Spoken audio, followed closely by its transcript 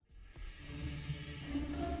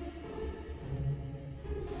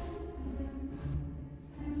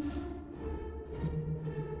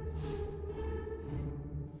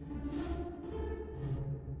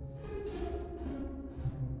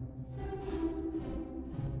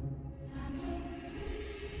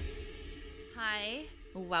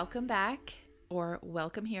Welcome back, or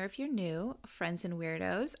welcome here if you're new, friends and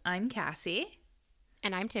weirdos. I'm Cassie.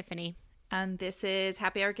 And I'm Tiffany. And this is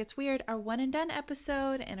Happy Hour Gets Weird, our one and done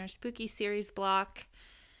episode in our spooky series block.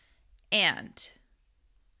 And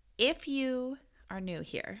if you are new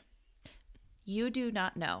here, you do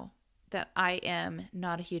not know that I am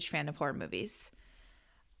not a huge fan of horror movies.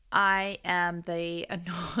 I am the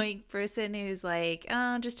annoying person who's like,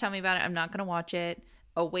 oh, just tell me about it. I'm not going to watch it.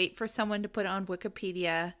 I'll wait for someone to put it on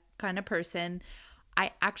Wikipedia kind of person.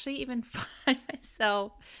 I actually even find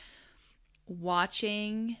myself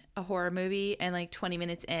watching a horror movie and like 20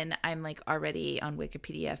 minutes in, I'm like already on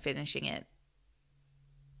Wikipedia finishing it.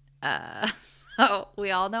 So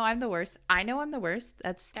we all know I'm the worst. I know I'm the worst.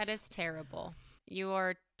 That is terrible. You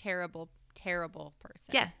are terrible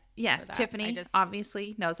person. Yeah. Yes. Tiffany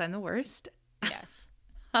obviously knows I'm the worst. Yes.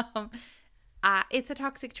 It's a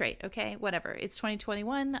toxic trait. Okay. Whatever. It's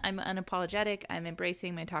 2021. I'm unapologetic. I'm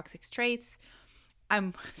embracing my toxic traits.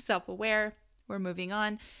 I'm self-aware. We're moving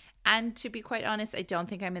on. And to be quite honest, I don't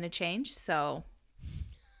think I'm going to change. So,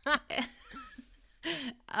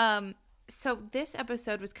 so this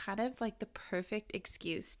episode was kind of like the perfect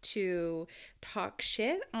excuse to talk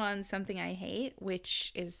shit on something I hate,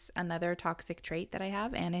 which is another toxic trait that I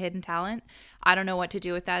have and a hidden talent. I don't know what to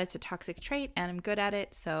do with that. It's a toxic trait and I'm good at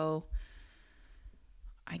it. So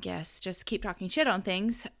I guess just keep talking shit on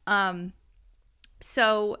things.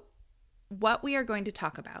 So what we are going to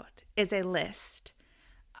talk about is a list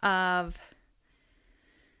of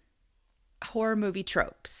horror movie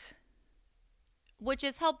tropes. Which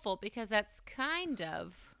is helpful because that's kind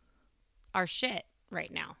of our shit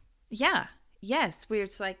right now. Yeah. Yes.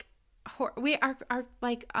 It's like our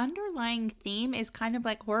like underlying theme is kind of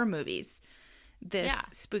like horror movies this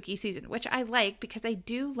spooky season, which I like because I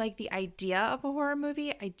do like the idea of a horror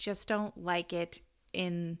movie. I just don't like it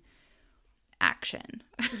in action.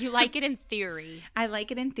 You like it in theory. I like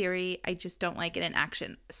it in theory. I just don't like it in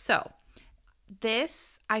action. So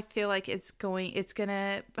this, I feel like it's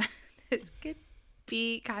gonna this could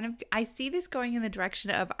be kind of, I see this going in the direction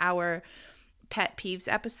of our pet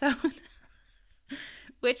peeves episode,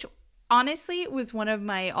 which honestly was one of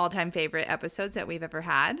my all-time favorite episodes that we've ever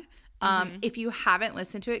had. If you haven't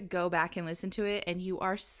listened to it, go back and listen to it, and you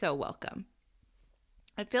are so welcome.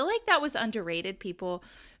 I feel like that was underrated, people.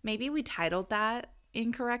 Maybe we titled that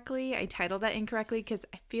incorrectly. I titled that incorrectly because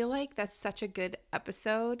I feel like that's such a good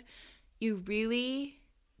episode. You really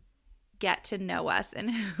get to know us and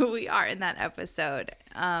who we are in that episode.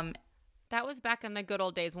 That was back in the good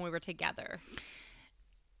old days when we were together.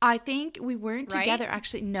 I think we weren't together.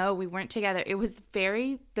 Actually, no, we weren't together. It was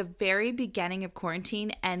the very beginning of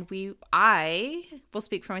quarantine, and I will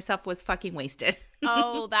speak for myself, was fucking wasted.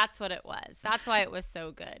 Oh, that's what it was. That's why it was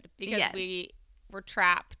so good, because we were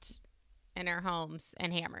trapped in our homes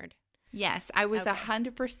and hammered. Yes, I was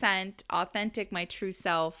 100% authentic, my true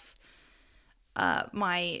self.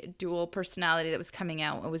 My dual personality that was coming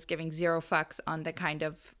out and was giving zero fucks on the kind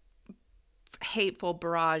of hateful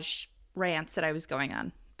barrage rants that I was going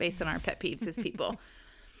on based on our pet peeves as people.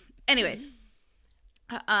 Anyways,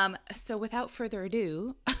 so without further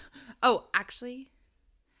ado, actually,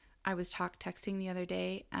 I was texting the other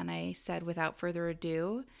day and I said without further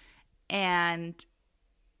ado, and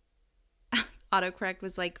autocorrect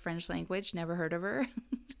was like French language, never heard of her,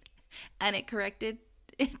 and it corrected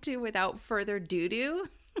it to without further doo-doo.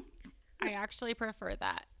 I actually prefer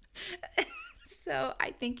that. So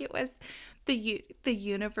I think it was the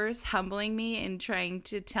universe humbling me and trying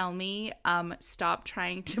to tell me, stop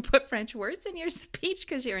trying to put French words in your speech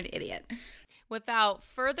because you're an idiot. Without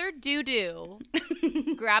further doo-doo,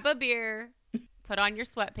 grab a beer, put on your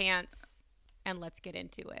sweatpants, and let's get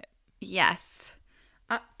into it. Yes.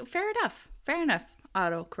 Fair enough.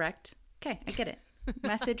 Autocorrect. Okay, I get it.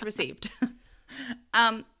 Message received.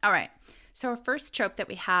 All right. So our first trope that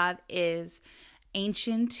we have is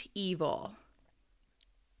ancient evil.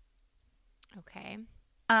 Okay.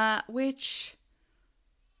 Which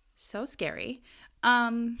so scary.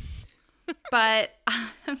 But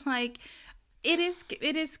I'm like, it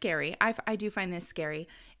is scary. I do find this scary.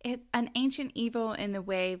 An ancient evil in the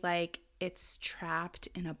way like it's trapped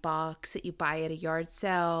in a box that you buy at a yard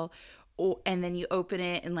sale, and then you open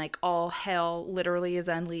it and like all hell literally is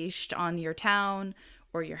unleashed on your town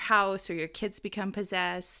or your house, or your kids become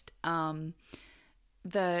possessed.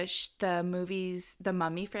 The movies, the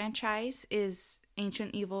Mummy franchise is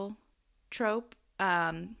ancient evil trope.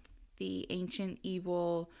 The ancient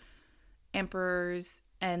evil emperors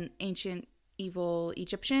and ancient evil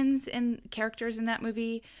Egyptians and characters in that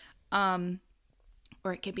movie.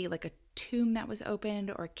 Or it could be like a tomb that was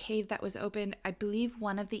opened or a cave that was opened. I believe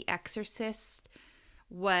one of the Exorcist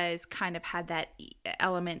was kind of had that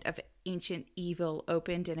element of ancient evil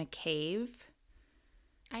opened in a cave.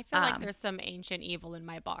 I feel like there's some ancient evil in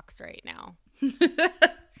my box right now.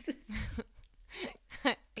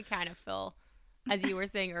 I kind of feel, as you were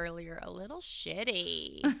saying earlier, a little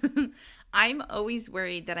shitty. I'm always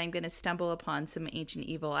worried that I'm going to stumble upon some ancient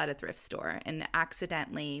evil at a thrift store and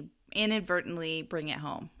accidentally, inadvertently bring it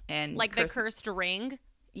home. And Like the cursed ring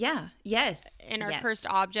Yeah. Yes. in our Yes. cursed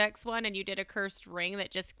objects one, and you did a cursed ring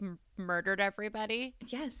that just murdered everybody.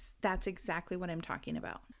 Yes. That's exactly what I'm talking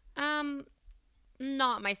about.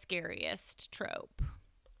 Not my scariest trope.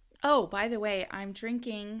 Oh, by the way, I'm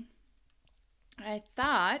drinking. I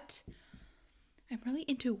thought I'm really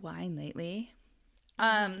into wine lately.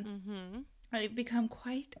 I've become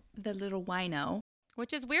quite the little wino.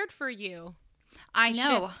 Which is weird for you. I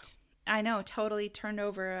know. Shift. I know. Totally turned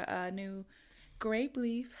over a new grape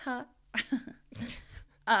leaf. Huh?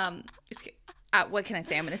 What can I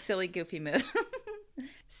say? I'm in a silly, goofy mood.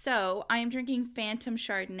 So I am drinking Phantom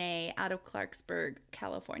Chardonnay out of Clarksburg,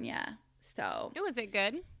 California. So Was it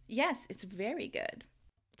good? yes, it's very good.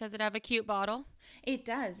 Does it have a cute bottle? It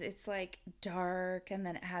does. It's like dark and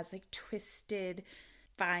then it has like twisted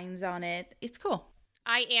vines on it. It's cool.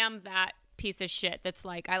 I am that piece of shit that's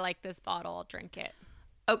like, I like this bottle, I'll drink it.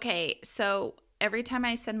 Okay, so every time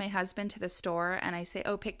I send my husband to the store and I say,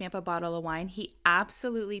 oh, pick me up a bottle of wine, he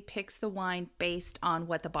absolutely picks the wine based on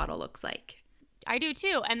what the bottle looks like. I do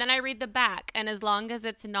too. And then I read the back, and as long as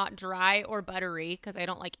it's not dry or buttery, because I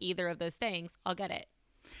don't like either of those things, I'll get it.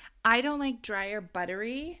 I don't like dry or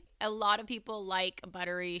buttery. A lot of people like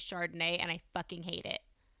buttery Chardonnay, and I fucking hate it.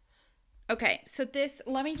 Okay, so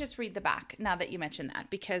let me just read the back now that you mentioned that,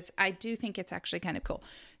 because I do think it's actually kind of cool.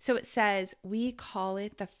 So it says, we call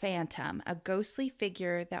it the Phantom, a ghostly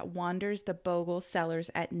figure that wanders the Bogle cellars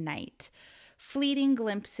at night. Fleeting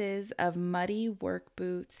glimpses of muddy work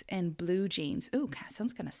boots and blue jeans. Ooh,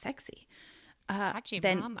 sounds kind of sexy.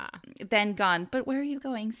 Mama. Then gone. But where are you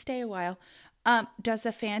going? Stay a while. Does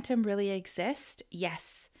the Phantom really exist?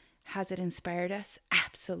 Yes. Has it inspired us?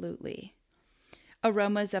 Absolutely.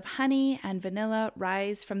 Aromas of honey and vanilla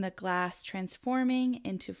rise from the glass, transforming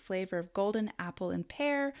into flavor of golden apple and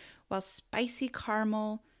pear, while spicy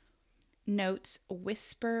caramel notes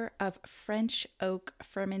whisper of French oak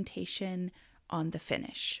fermentation on the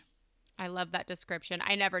finish. I love that description.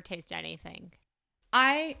 I never taste anything.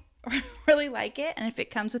 I really like it, and if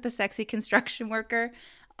it comes with a sexy construction worker,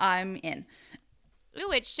 I'm in.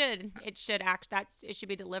 Ooh, it should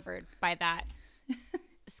be delivered by that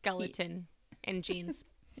skeleton in jeans.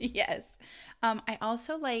 Yes. I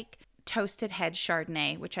also like Toasted Head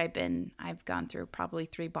Chardonnay, which I've gone through probably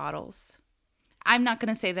 3 bottles. I'm not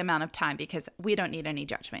going to say the amount of time because we don't need any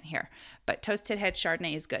judgment here, but Toasted Head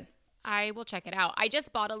Chardonnay is good. I will check it out. I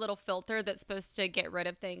just bought a little filter that's supposed to get rid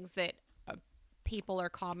of things that people are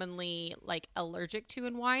commonly like allergic to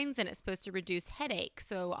in wines, and it's supposed to reduce headache.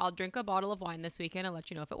 So I'll drink a bottle of wine this weekend and let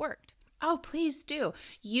you know if it worked. Oh, please do.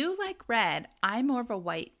 You like red. I'm more of a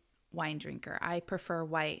white wine drinker. I prefer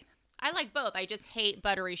white. I like both. I just hate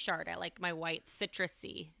buttery Chard. I like my white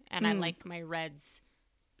citrusy, and I like my reds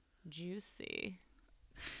juicy.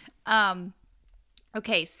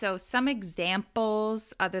 Okay, so some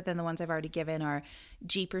examples other than the ones I've already given are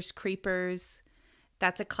Jeepers Creepers.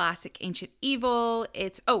 That's a classic ancient evil.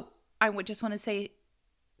 I would just want to say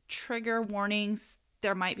trigger warnings.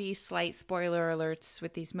 There might be slight spoiler alerts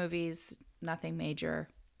with these movies. Nothing major.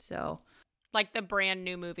 So, like the brand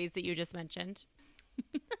new movies that you just mentioned.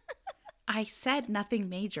 I said nothing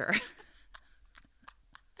major.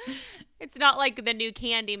 It's not like the new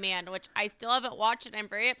Candyman, which I still haven't watched, and I'm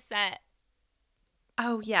very upset.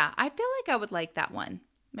 Oh, yeah. I feel like I would like that one.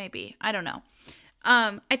 Maybe. I don't know.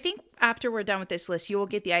 I think after we're done with this list, you will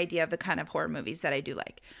get the idea of the kind of horror movies that I do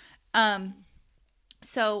like.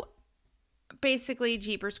 So basically,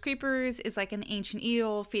 Jeepers Creepers is like an ancient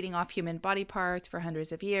evil feeding off human body parts for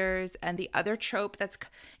hundreds of years. And the other trope that's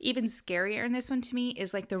even scarier in this one to me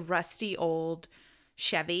is like the rusty old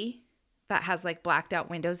Chevy that has like blacked out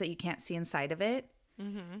windows that you can't see inside of it.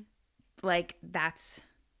 Mm-hmm. Like that's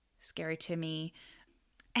scary to me.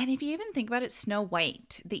 And if you even think about it, Snow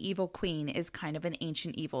White, the evil queen, is kind of an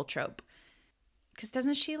ancient evil trope. Because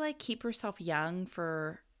doesn't she like keep herself young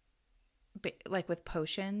for like with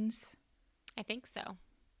potions? I think so.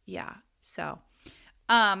 Yeah. So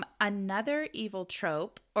another evil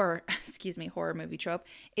trope, or excuse me, horror movie trope,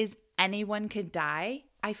 is anyone could die.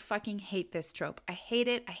 I fucking hate this trope. I hate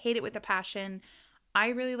it. I hate it with a passion. I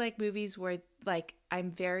really like movies where like I'm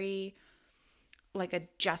very like a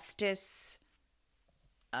justice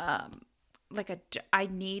I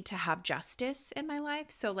need to have justice in my life.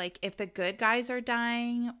 So like if the good guys are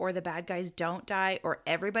dying or the bad guys don't die or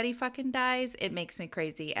everybody fucking dies, it makes me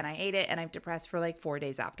crazy and I hate it and I'm depressed for like 4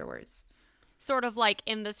 days afterwards. Sort of like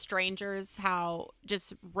in The Strangers, how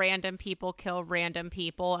just random people kill random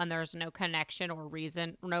people and there's no connection or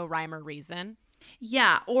reason, no rhyme or reason.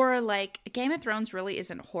 Yeah, or like Game of Thrones really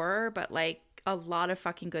isn't horror, but like a lot of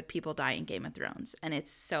fucking good people die in Game of Thrones and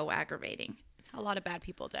it's so aggravating. A lot of bad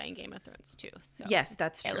people die in Game of Thrones too. So yes,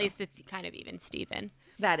 that's true. At least it's kind of even Steven.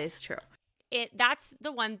 That is true. That's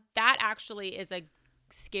the one that actually is a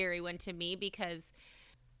scary one to me because,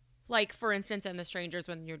 like, for instance, in The Strangers,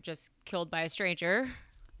 when you're just killed by a stranger,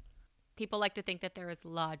 people like to think that there is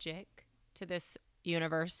logic to this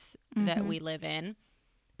universe that we live in.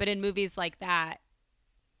 But in movies like that,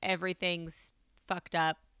 everything's fucked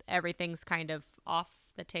up. Everything's kind of off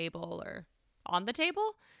the table or on the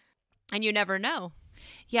table. And you never know.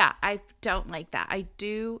 Yeah, I don't like that. I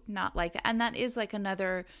do not like that. And that is like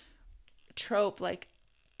another trope. Like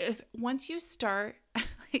once you start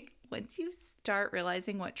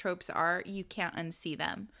realizing what tropes are, you can't unsee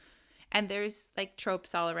them. And there's like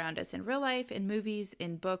tropes all around us in real life, in movies,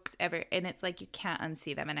 in books, and it's like you can't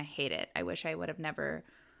unsee them and I hate it. I wish I would have never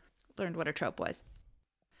learned what a trope was.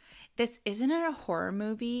 This isn't a horror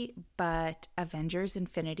movie, but Avengers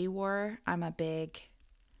Infinity War, I'm a big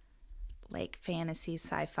like fantasy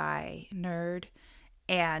sci-fi nerd,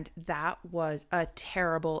 and that was a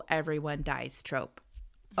terrible everyone dies trope.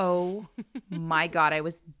 Oh my god, I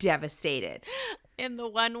was devastated. In the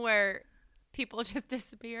one where people just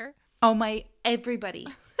disappear. Oh my, everybody.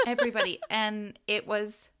 And it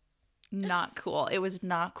was not cool. It was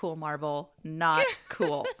not cool, Marvel. Not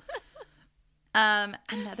cool.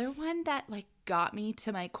 Another one that like got me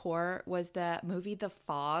to my core was the movie The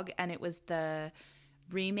Fog, and it was the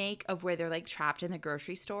remake of where they're like trapped in the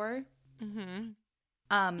grocery store.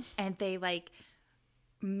 And they like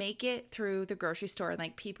make it through the grocery store and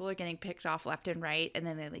like people are getting picked off left and right, and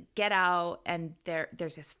then they like get out and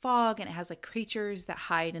there's this fog and it has like creatures that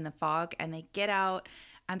hide in the fog, and they get out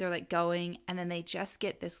and they're like going, and then they just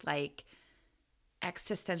get this like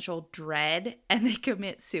existential dread and they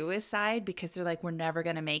commit suicide because they're like, we're never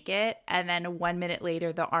gonna make it. And then 1 minute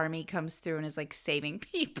later the army comes through and is like saving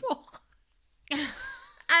people.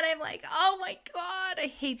 And I'm like, oh my god, I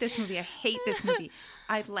hate this movie.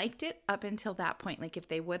 I liked it up until that point. Like if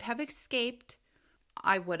they would have escaped,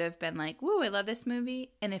 I would have been like, woo, I love this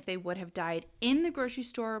movie. And if they would have died in the grocery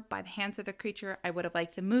store by the hands of the creature, I would have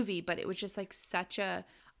liked the movie. But it was just like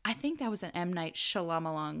I think that was an M. Night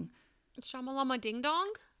Shyamalan. Shamalama Ding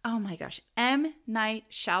Dong? Oh my gosh. M. Night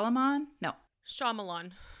Shyamalan? No.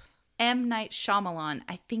 Shyamalan. M. Night Shyamalan.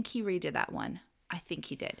 I think he redid that one. I think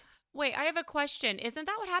he did. Wait, I have a question. Isn't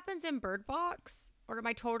that what happens in Bird Box? Or am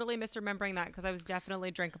I totally misremembering that? Because I was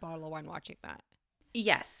definitely drank a bottle of wine watching that.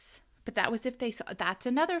 Yes. But that was if they saw. That's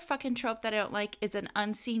another fucking trope that I don't like, is an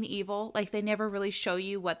unseen evil. Like they never really show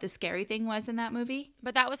you what the scary thing was in that movie.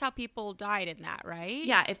 But that was how people died in that, right?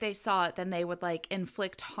 Yeah, if they saw it, then they would like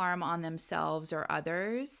inflict harm on themselves or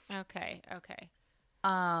others. Okay.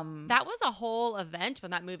 That was a whole event when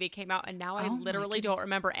that movie came out, and now I literally don't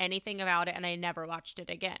remember anything about it, and I never watched it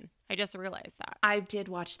again. I just realized that. I did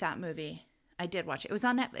watch that movie. I did watch it. It was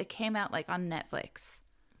on It came out like on Netflix.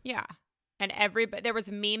 Yeah. And there was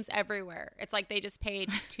memes everywhere. It's like they just paid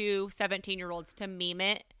 2 17-year-olds to meme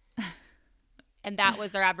it. And that was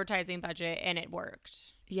their advertising budget, and it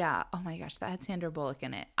worked. Yeah. Oh my gosh, that had Sandra Bullock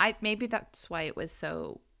in it. Maybe that's why it was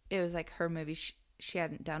like her movie. She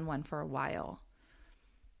hadn't done one for a while.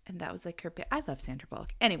 And that was like her. I love Sandra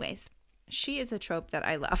Bullock. Anyways, she is a trope that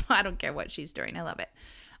I love. I don't care what she's doing. I love it.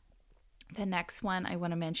 The next one I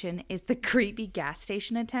want to mention is the creepy gas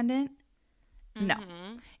station attendant. No.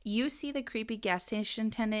 You see the creepy gas station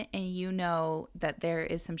attendant and you know that there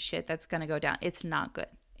is some shit that's going to go down. It's not good.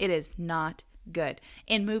 It is not good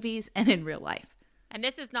in movies and in real life. And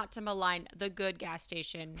this is not to malign the good gas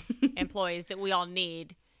station employees that we all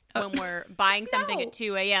need when we're buying something at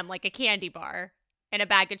 2 a.m. like a candy bar and a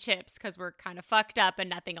bag of chips because we're kind of fucked up and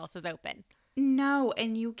nothing else is open. No,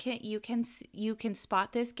 and you can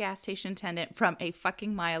spot this gas station attendant from a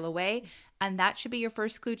fucking mile away, and that should be your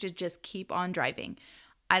first clue to just keep on driving.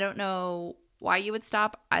 I don't know why you would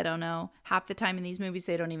stop. I don't know. Half the time in these movies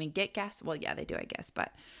they don't even get gas. Well, yeah, they do, I guess,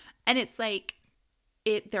 and it's like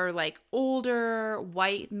they're like older,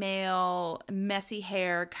 white male, messy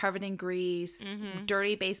hair, covered in grease,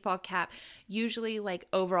 dirty baseball cap, usually like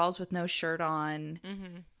overalls with no shirt on.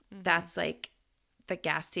 That's like the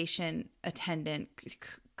gas station attendant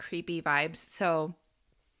creepy vibes. So,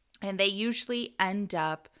 and they usually end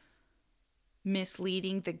up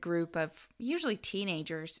misleading the group of usually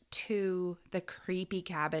teenagers to the creepy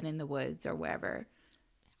cabin in the woods or wherever.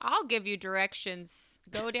 I'll give you directions.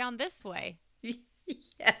 Go down this way.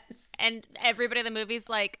 Yes. And everybody in the movie's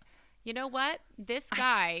like, you know what? This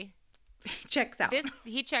guy checks out.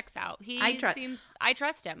 He checks out. I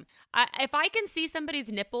trust him. If I can see somebody's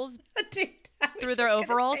nipples Dude, through their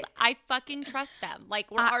overalls, I fucking trust them.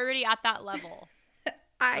 Like, we're already at that level.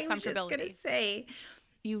 I was just going to say,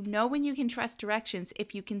 you know when you can trust directions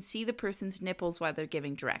if you can see the person's nipples while they're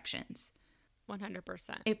giving directions.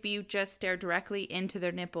 100%. If you just stare directly into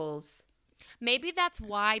their nipples. Maybe that's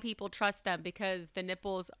why people trust them, because the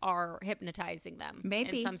nipples are hypnotizing them.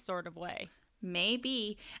 Maybe. In some sort of way.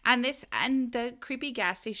 Maybe. And the creepy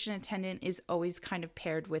gas station attendant is always kind of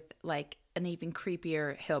paired with like an even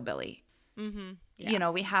creepier hillbilly. Mm-hmm. Yeah. You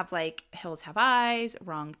know, we have like Hills Have Eyes,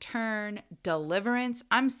 Wrong Turn, Deliverance.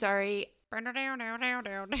 I'm sorry. That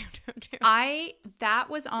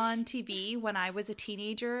was on TV when I was a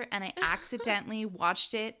teenager and I accidentally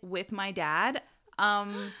watched it with my dad.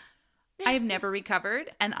 I have never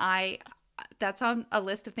recovered, and that's on a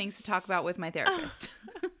list of things to talk about with my therapist.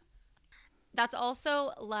 That's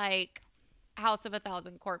also like House of a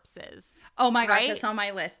Thousand Corpses. Oh my gosh, it's on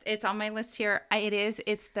my list. It's on my list here.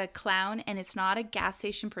 It's the clown, and it's not a gas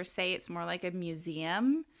station per se. It's more like a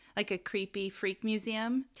museum, like a creepy freak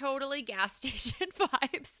museum. Totally gas station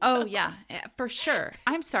vibes. Oh yeah, for sure.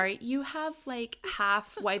 I'm sorry. You have like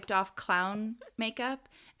half wiped off clown makeup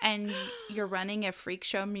and you're running a freak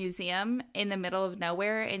show museum in the middle of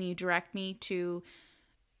nowhere, and you direct me to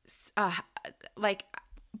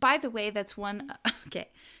by the way, that's one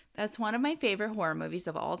of my favorite horror movies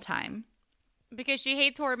of all time. Because she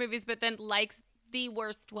hates horror movies but then likes the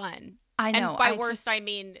worst one. I know. And by worst I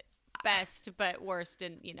mean best, but worst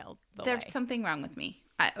in, there's something wrong with me.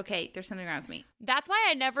 There's something wrong with me. That's why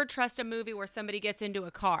I never trust a movie where somebody gets into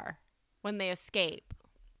a car when they escape.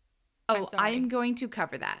 Oh, I'm going to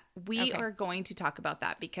cover that. We are going to talk about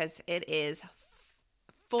that because it is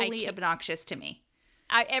fully obnoxious to me.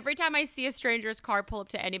 Every time I see a stranger's car pull up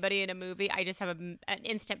to anybody in a movie, I just have an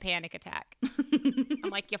instant panic attack. I'm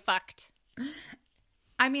like, you fucked.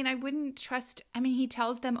 I mean, I wouldn't trust. I mean, he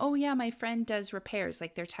tells them, oh, yeah, my friend does repairs,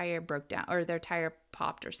 like their tire broke down or their tire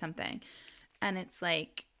popped or something. And it's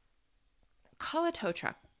like, call a tow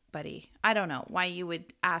truck, buddy. I don't know why you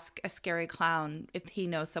would ask a scary clown if he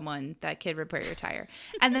knows someone that could repair your tire.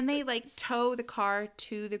 And then they like tow the car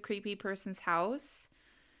to the creepy person's house.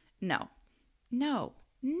 No.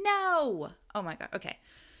 Oh my God. Okay.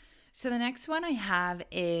 So the next one I have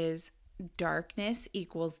is Darkness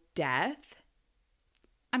Equals Death.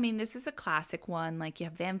 I mean, this is a classic one. Like, you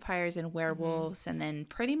have vampires and werewolves, and then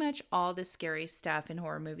pretty much all the scary stuff in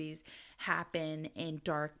horror movies happen in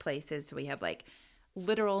dark places. So we have like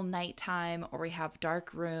literal nighttime, or we have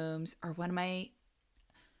dark rooms, or one of my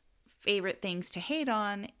favorite things to hate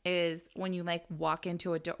on is when you like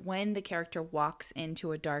when the character walks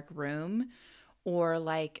into a dark room, or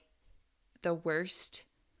like the worst,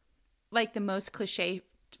 like the most cliche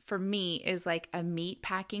for me is like a meat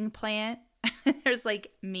packing plant. There's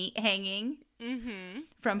like meat hanging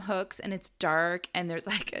from hooks, and it's dark, and there's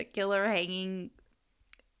like a killer hanging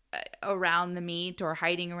around the meat or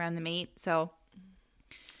hiding around the meat. So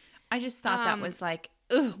I just thought that was like,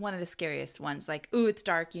 one of the scariest ones. Like, it's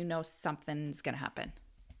dark, something's gonna happen.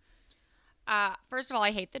 First of all,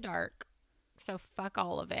 I hate the dark, so fuck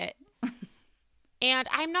all of it. And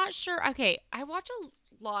I'm not sure. Okay, I watch a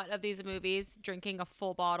lot of these movies drinking a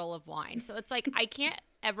full bottle of wine, so it's like I can't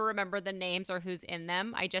ever remember the names or who's in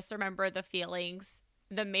them. I just remember the feelings,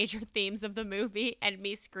 the major themes of the movie, and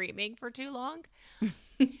me screaming for too long.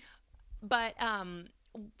 But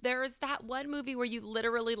there's that one movie where you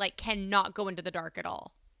literally like cannot go into the dark at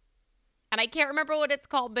all. And I can't remember what it's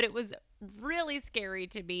called, but it was really scary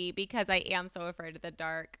to me because I am so afraid of the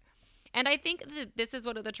dark. And I think that this is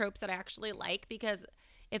one of the tropes that I actually like, because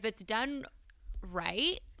if it's done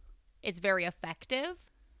right, it's very effective.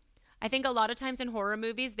 I think a lot of times in horror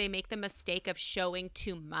movies, they make the mistake of showing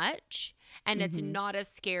too much, and it's not as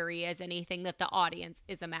scary as anything that the audience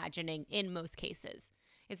is imagining in most cases.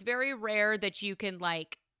 It's very rare that you can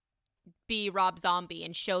like be Rob Zombie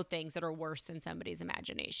and show things that are worse than somebody's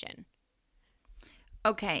imagination.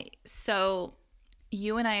 Okay, so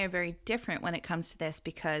you and I are very different when it comes to this,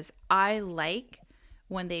 because I like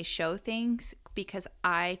when they show things because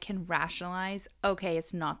I can rationalize, okay,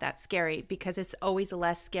 it's not that scary, because it's always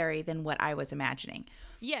less scary than what I was imagining.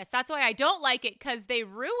 Yes, that's why I don't like it, because they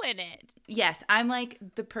ruin it. Yes, I'm like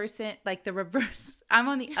the person, like the reverse. I'm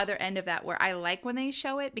on the other end of that, where I like when they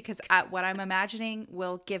show it because what I'm imagining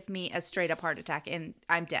will give me a straight up heart attack and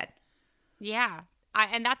I'm dead. Yeah.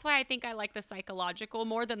 And that's why I think I like the psychological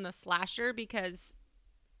more than the slasher because,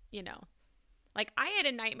 you know, like I had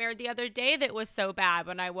a nightmare the other day that was so bad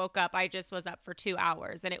when I woke up, I just was up for 2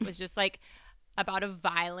 hours and it was just like about a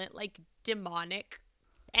violent, like demonic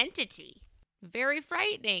entity. Very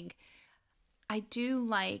frightening. I do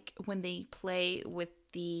like when they play with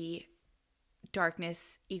the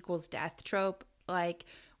darkness equals death trope. Like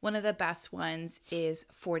one of the best ones is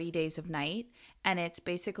 40 Days of Night. And it's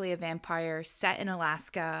basically a vampire set in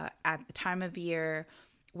Alaska at the time of year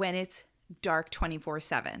when it's dark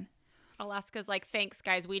 24/7. Alaska's like, thanks,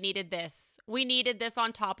 guys. We needed this. We needed this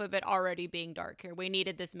on top of it already being dark here. We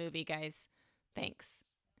needed this movie, guys. Thanks.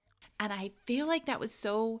 And I feel like that was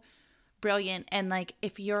so brilliant. And like,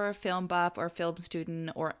 if you're a film buff or a film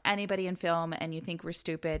student or anybody in film and you think we're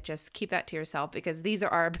stupid, just keep that to yourself because these are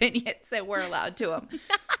our opinions that we're allowed to them.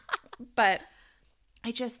 But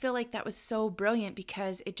I just feel like that was so brilliant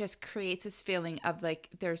because it just creates this feeling of like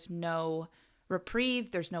there's no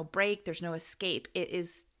reprieve, there's no break, there's no escape. It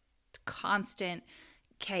is constant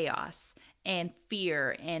chaos and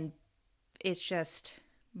fear, and it's just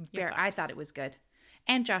very, I thought it was good.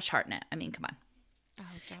 And Josh Hartnett, I mean, come on. Oh,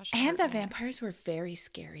 Josh And the Hartnett. vampires were very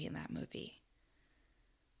scary in that movie.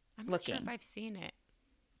 I'm not sure if I've seen it.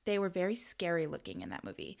 They were very scary looking in that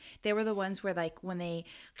movie. They were the ones where like when they,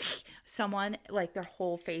 someone like their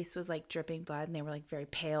whole face was like dripping blood and they were like very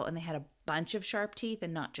pale and they had a bunch of sharp teeth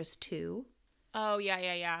and not just two. Oh,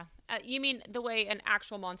 yeah. You mean the way an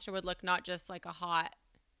actual monster would look, not just like a hot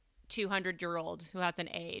 200-year-old who hasn't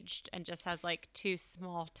aged and just has like two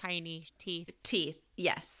small, tiny teeth.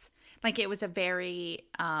 Yes. Like it was a very,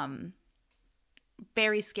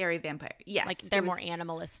 very scary vampire. Yes. Like they're more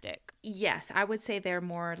animalistic. Yes. I would say they're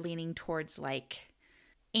more leaning towards like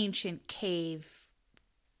ancient cave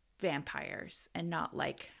vampires and not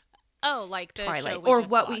like like the Twilight show or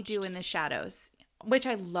just What We watched. Do in the Shadows, which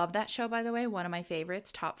I love that show, by the way. One of my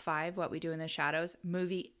favorites, top 5, What We Do in the Shadows,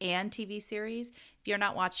 movie and TV series. If you're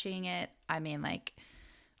not watching it, I mean, like,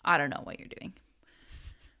 I don't know what you're doing.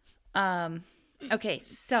 Okay,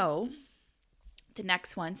 so the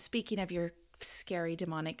next one, speaking of your scary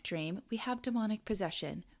demonic dream, we have demonic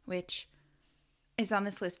possession, which is on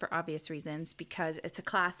this list for obvious reasons because it's a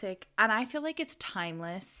classic and I feel like it's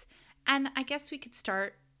timeless. And I guess we could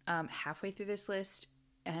start halfway through this list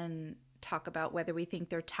and talk about whether we think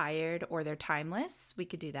they're tired or they're timeless. We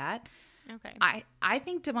could do that. Okay. I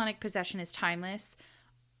think demonic possession is timeless.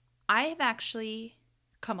 I have actually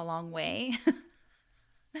come a long way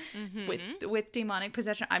with demonic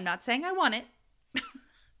possession. I'm not saying I want it,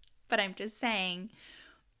 but I'm just saying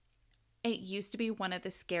it used to be one of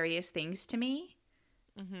the scariest things to me.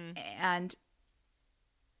 And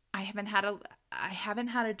I haven't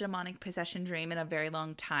had a demonic possession dream in a very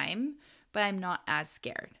long time, but I'm not as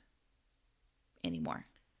scared anymore.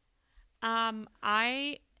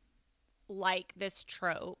 I like this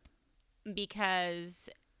trope because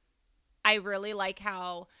I really like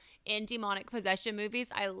how in demonic possession movies,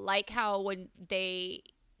 I like how when they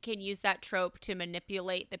can use that trope to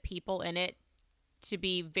manipulate the people in it to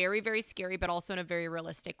be very, very scary, but also in a very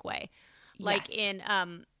realistic way. Like in,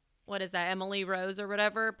 what is that, Emily Rose or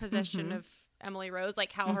whatever, Possession of Emily Rose,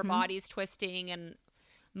 like how her body's twisting and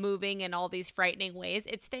moving in all these frightening ways.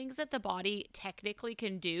 It's things that the body technically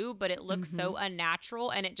can do, but it looks so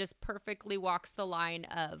unnatural, and it just perfectly walks the line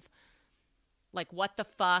of like what the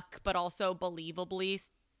fuck, but also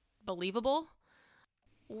believable.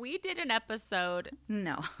 We did an episode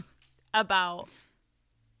about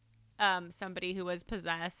somebody who was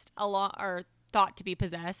possessed or thought to be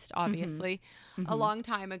possessed, obviously, a long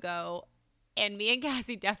time ago, and me and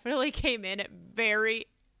Cassie definitely came in at very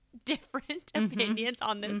different opinions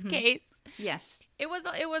on this case. Yes. It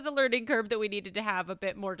was a learning curve that we needed to have a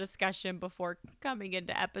bit more discussion before coming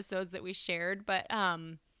into episodes that we shared, but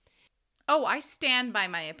I stand by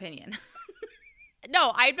my opinion.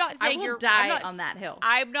 no, I'm not saying I will you're die on that hill.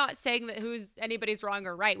 I'm not saying that anybody's wrong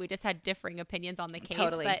or right. We just had differing opinions on the case.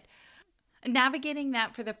 Totally. But navigating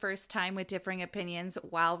that for the first time with differing opinions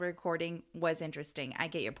while recording was interesting. I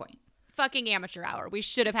get your point. Fucking amateur hour. We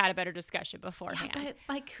should have had a better discussion beforehand. Yeah, but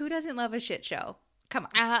like, who doesn't love a shit show? Come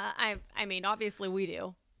on. I mean, obviously we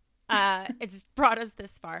do. It's brought us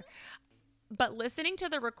this far. But listening to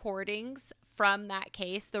the recordings from that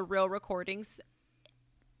case, the real recordings,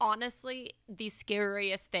 honestly, the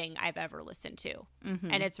scariest thing I've ever listened to.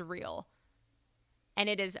 And it's real. And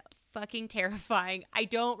it is fucking terrifying. I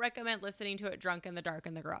don't recommend listening to it drunk in the dark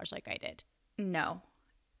in the garage like I did. No.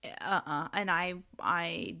 And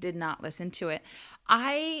I did not listen to it.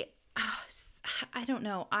 I don't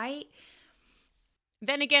know.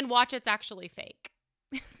 Then again, watch It's Actually Fake.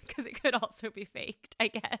 because it could also be faked, I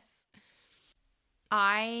guess.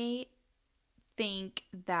 I think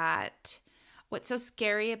that what's so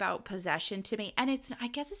scary about possession to me, and I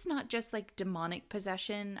guess it's not just like demonic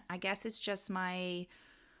possession. I guess it's just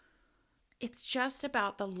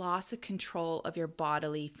about the loss of control of your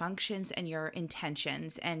bodily functions and your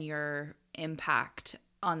intentions and your impact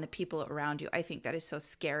on the people around you. I think that is so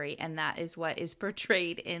scary. And that is what is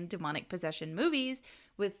portrayed in demonic possession movies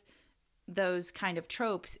with those kind of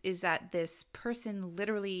tropes, is that this person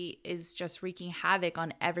literally is just wreaking havoc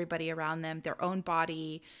on everybody around them, their own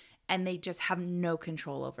body, and they just have no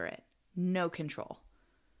control over it. No control.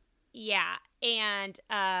 Yeah. And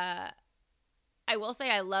I will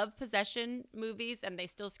say I love possession movies and they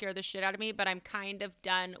still scare the shit out of me, but I'm kind of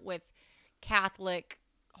done with Catholic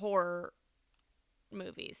horror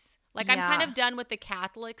movies. Like, I'm kind of done with the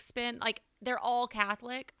Catholic spin. Like, they're all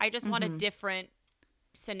Catholic. I just want a different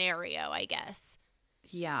scenario, I guess.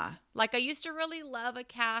 Yeah. Like, I used to really love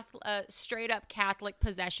a straight up Catholic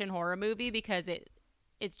possession horror movie because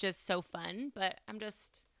it's just so fun, but I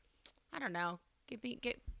don't know.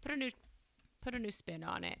 Put a new spin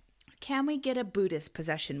on it. Can we get a Buddhist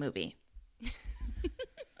possession movie?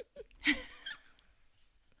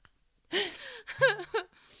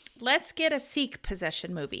 Let's get a Sikh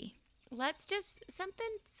possession movie. Let's just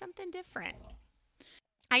something different.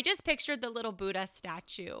 I just pictured the little Buddha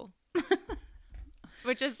statue,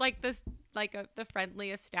 which is like this, the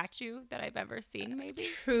friendliest statue that I've ever seen. Maybe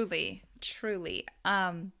truly.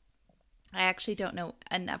 I actually don't know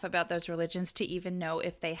enough about those religions to even know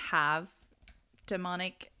if they have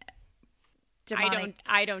demonic.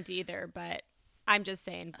 I don't either, but I'm just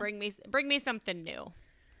saying, bring me something new.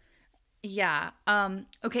 Yeah.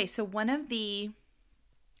 Okay. So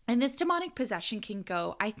and this demonic possession can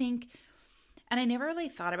go, I think, and I never really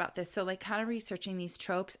thought about this. So like kind of researching these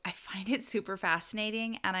tropes, I find it super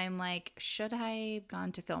fascinating. And I'm like, should I have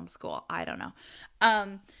gone to film school? I don't know.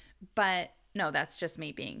 But no, that's just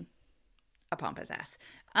me being a pompous ass.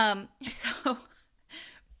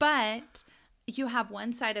 But you have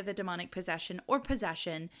one side of the demonic possession or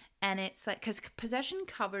possession, and it's like, because possession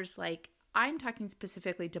covers like, I'm talking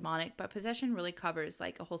specifically demonic, but possession really covers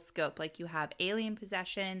like a whole scope. Like you have alien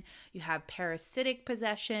possession, you have parasitic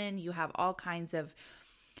possession, you have all kinds of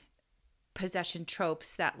possession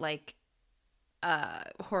tropes that like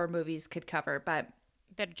horror movies could cover, but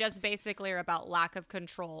that just basically are about lack of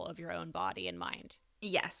control of your own body and mind.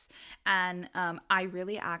 Yes. And I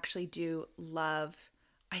really actually do love,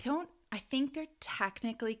 I think they're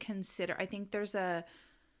technically considered, I think there's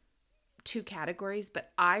two categories,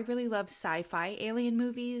 but I really love sci-fi alien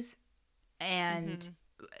movies and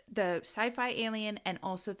the sci-fi alien and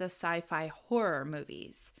also the sci-fi horror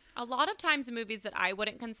movies. A lot of times movies that I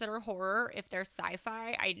wouldn't consider horror, if they're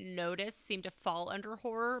sci-fi, I notice seem to fall under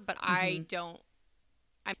horror, but I don't.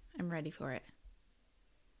 I'm ready for it.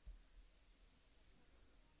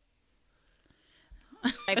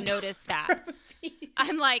 I've noticed that.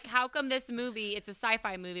 I'm like, how come this movie, it's a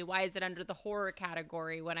sci-fi movie, why is it under the horror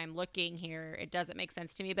category? When I'm looking here, it doesn't make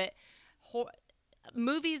sense to me. But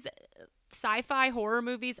movies, sci-fi horror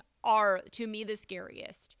movies are, to me, the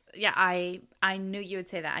scariest. Yeah, I knew you would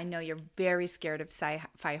say that. I know you're very scared of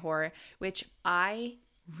sci-fi horror, which I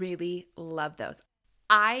really love those.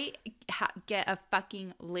 I get a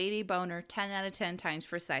fucking lady boner 10 out of 10 times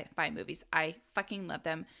for sci-fi movies. I fucking love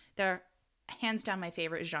them. They're hands down my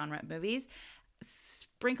favorite genre of movies.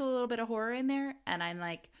 Sprinkle a little bit of horror in there and I'm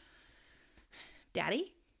like,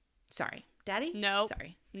 Daddy? Sorry. Daddy? Nope.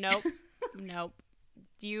 Sorry. Nope. Nope.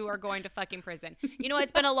 You are going to fucking prison. You know,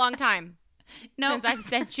 it's been a long time since I've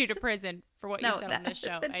sent you to prison for what you said on this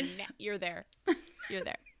show. And you're there. You're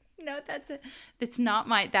there. No, that's not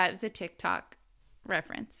that was a TikTok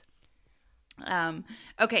reference.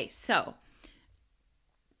 Okay, so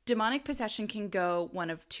demonic possession can go one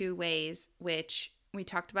of two ways, which we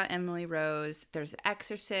talked about Emily Rose. There's The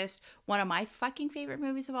Exorcist. One of my fucking favorite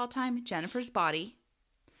movies of all time, Jennifer's Body,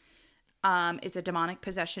 is a demonic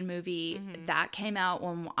possession movie that came out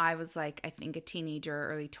when I was like, I think a teenager,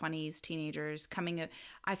 early 20s, teenagers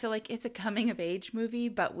I feel like it's a coming of age movie,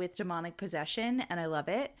 but with demonic possession, and I love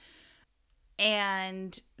it.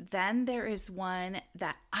 And then there is one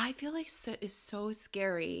that I feel like is so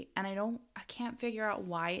scary, and I can't figure out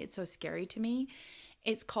why it's so scary to me.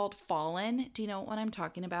 It's called Fallen. Do you know what I'm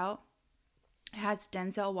talking about? It has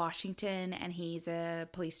Denzel Washington, and he's a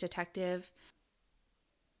police detective.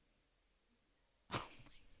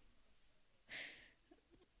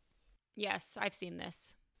 Yes, I've seen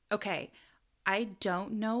this. Okay. I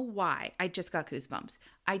don't know why. I just got goosebumps.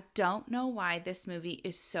 I don't know why this movie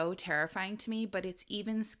is so terrifying to me, but it's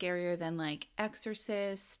even scarier than like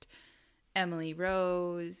Exorcist, Emily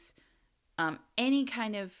Rose, any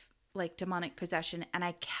kind of like demonic possession. And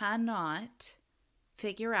I cannot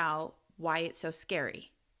figure out why it's so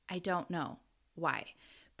scary. I don't know why.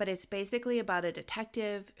 But it's basically about a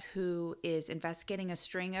detective who is investigating a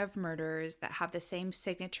string of murders that have the same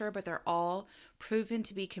signature, but they're all proven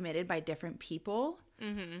to be committed by different people.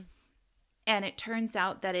 Mm-hmm. And it turns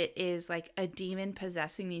out that it is like a demon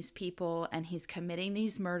possessing these people, and he's committing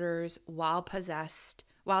these murders while possessed,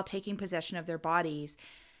 while taking possession of their bodies.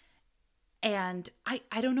 And I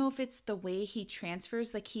don't know if it's the way he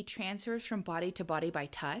transfers, like he transfers from body to body by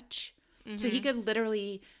touch. Mm-hmm. So he could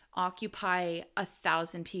literally occupy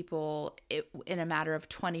 1,000 people in a matter of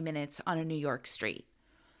 20 minutes on a New York street.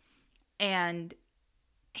 And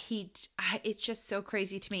it's just so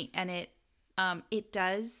crazy to me. And it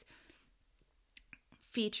does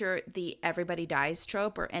feature the everybody dies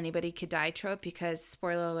trope, or anybody could die trope, because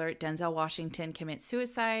spoiler alert, Denzel Washington commits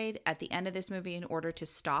suicide at the end of this movie in order to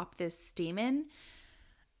stop this demon.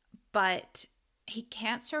 But he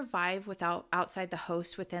can't survive outside the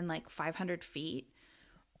host within like 500 feet.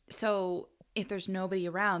 So if there's nobody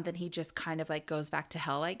around, then he just kind of like goes back to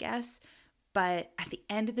hell, I guess. But at the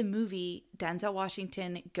end of the movie, Denzel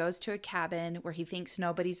Washington goes to a cabin where he thinks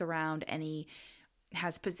nobody's around, and he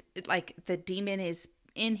has like the demon is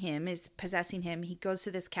in him, is possessing him. He goes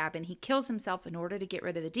to this cabin, he kills himself in order to get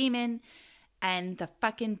rid of the demon, and the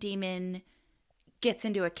fucking demon gets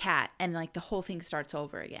into a cat, and like the whole thing starts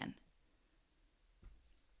over again.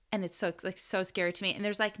 And it's so scary to me. And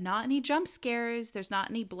there's like not any jump scares. There's not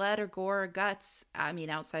any blood or gore or guts. I mean,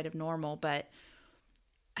 outside of normal, but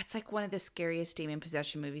it's like one of the scariest demon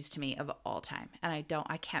possession movies to me of all time. And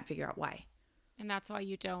I can't figure out why. And that's why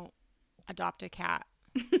you don't adopt a cat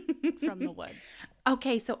from the woods.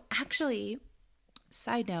 Okay, so actually,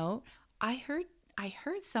 side note, I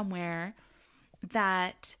heard somewhere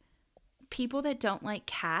that people that don't like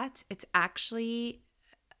cats, it's actually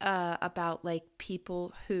about like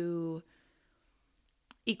people who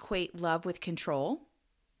equate love with control.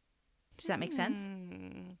 Does that make sense?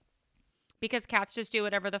 Because cats just do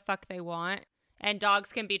whatever the fuck they want, and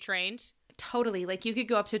dogs can be trained. Totally. Like you could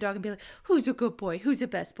go up to a dog and be like, who's a good boy? Who's the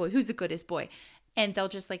best boy? Who's the goodest boy? And they'll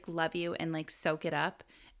just like love you and like soak it up.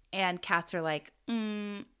 And cats are like,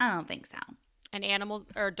 I don't think so. And animals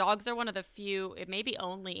or dogs are one of the few, it may be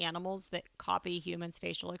only animals that copy humans'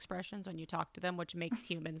 facial expressions when you talk to them, which makes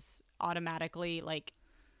humans automatically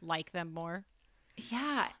like them more.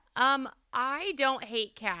 Yeah. I don't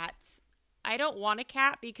hate cats. I don't want a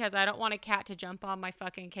cat because I don't want a cat to jump on my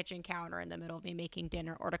fucking kitchen counter in the middle of me making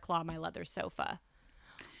dinner or to claw my leather sofa.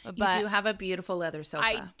 But you do have a beautiful leather sofa.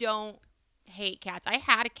 I don't hate cats. I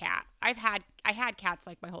had a cat. I had cats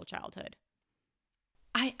like my whole childhood.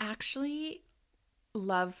 I actually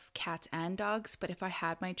love cats and dogs, but if I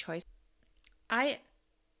had my choice, I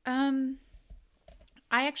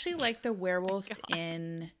actually like the werewolves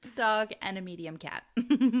in dog and a medium cat.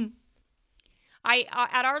 I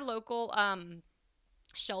at our local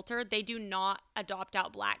shelter, they do not adopt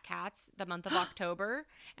out black cats the month of October,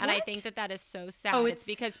 and I think that is so sad. Oh, it's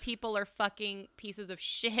because people are fucking pieces of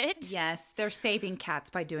shit. Yes, they're saving cats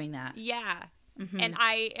by doing that. Yeah. Mm-hmm. And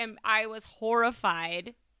I was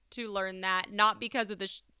horrified to learn that, not because of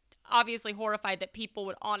obviously horrified that people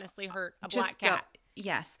would honestly hurt a black cat.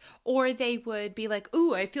 Yes. Or they would be like,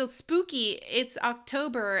 ooh, I feel spooky. It's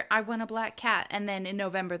October. I want a black cat. And then in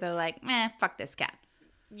November, they're like, fuck this cat.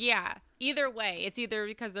 Yeah. Either way, it's either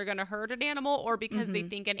because they're going to hurt an animal or because they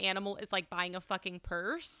think an animal is like buying a fucking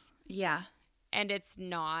purse. Yeah. And it's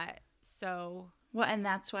not. So. Well, and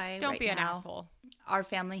that's why don't be an asshole. Our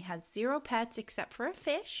family has 0 pets except for a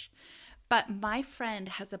fish. But my friend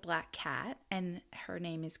has a black cat, and her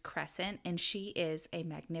name is Crescent, and she is a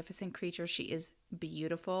magnificent creature. She is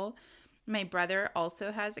beautiful. My brother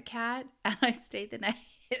also has a cat, and I stayed the night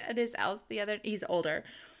at his house he's older,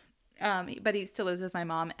 but he still lives with my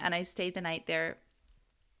mom, and I stayed the night there,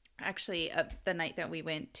 actually, the night that we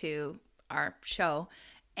went to our show,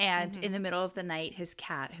 and in the middle of the night, his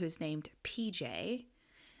cat, who's named PJ,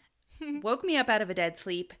 woke me up out of a dead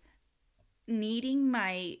sleep, kneading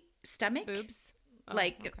my stomach, boobs,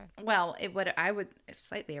 well, I would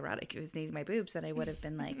slightly erotic. It was needing my boobs, and I would have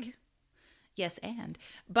been like, yes,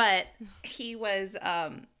 but he was,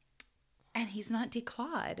 and he's not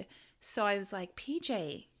declawed. So I was like,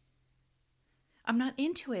 PJ, I'm not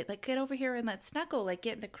into it. Like, get over here and let's snuggle. Like,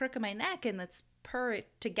 get in the crook of my neck and let's purr it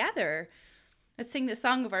together. Let's sing the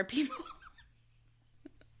song of our people.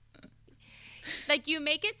 like you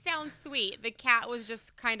make it sound sweet. The cat was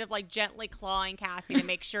just kind of like gently clawing Cassie to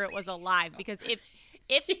make sure it was alive. Because if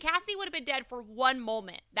Cassie would have been dead for one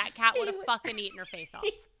moment, that cat would have fucking eaten her face off.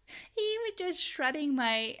 He was just shredding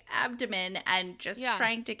my abdomen and just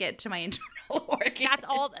trying to get to my internal organs.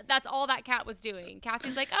 That's all that cat was doing.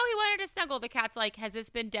 Cassie's like, oh, he wanted to snuggle. The cat's like, has this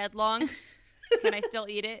been dead long? Can I still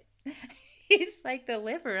eat it? He's like, the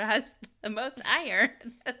liver has the most iron.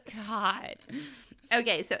 God.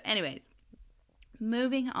 Okay, so anyways,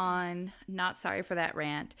 moving on. Not sorry for that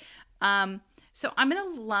rant. So I'm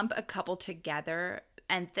going to lump a couple together.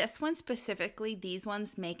 And this one specifically, these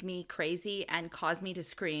ones make me crazy and cause me to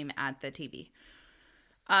scream at the TV.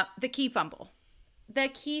 The key fumble. The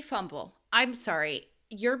key fumble. I'm sorry.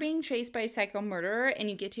 You're being chased by a psycho murderer and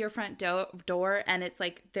you get to your front door and it's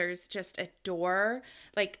like there's just a door,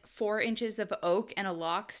 like 4 inches of oak and a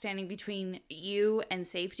lock standing between you and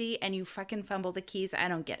safety, and you fucking fumble the keys. I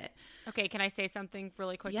don't get it. Okay, can I say something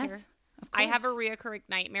really quick yes, here? Of course. I have a reoccurring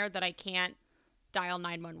nightmare that I can't dial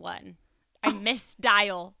 911. I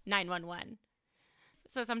misdial 911.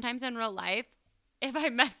 So sometimes in real life, if I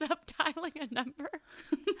mess up dialing a number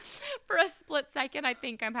for a split second, I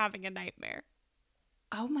think I'm having a nightmare.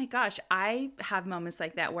 Oh my gosh. I have moments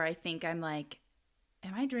like that where I think I'm like,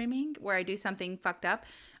 am I dreaming? Where I do something fucked up.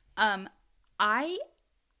 I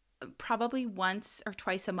probably once or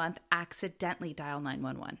twice a month accidentally dial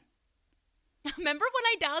 911. Remember when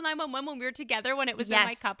I dialed 911 when we were together when it was in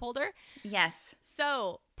my cup holder? Yes.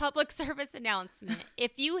 So, public service announcement.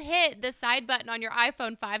 If you hit the side button on your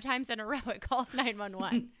iPhone 5 times in a row, it calls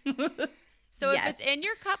 911. So if it's in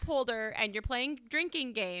your cup holder and you're playing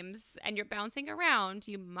drinking games and you're bouncing around,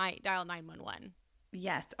 you might dial 911.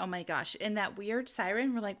 Yes. Oh my gosh. And that weird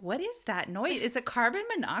siren, we're like, what is that noise? Is it carbon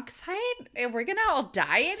monoxide? And we're going to all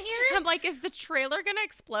die in here? I'm like, is the trailer going to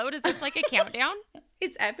explode? Is this like a countdown?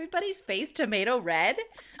 Is everybody's face tomato red?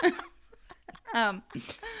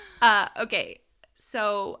 Okay.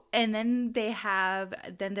 So, and then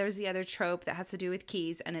there's the other trope that has to do with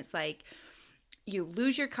keys. And it's like, you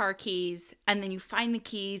lose your car keys and then you find the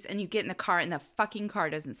keys and you get in the car and the fucking car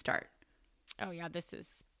doesn't start. Oh yeah,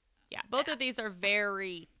 both of these are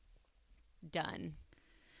very done.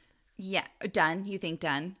 Yeah, done. You think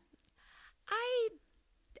done?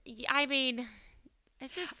 I mean,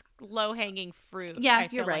 it's just low-hanging fruit. Yeah,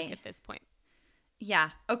 you're right. Like at this point. Yeah.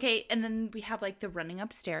 Okay, and then we have like the running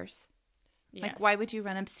upstairs. Yes. Like, why would you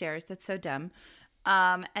run upstairs? That's so dumb.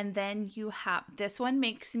 And then you have, this one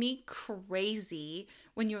makes me crazy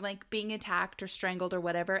when you're like being attacked or strangled or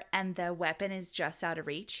whatever, and the weapon is just out of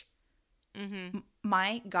reach. Mm-hmm.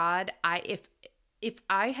 My God, if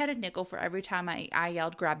I had a nickel for every time I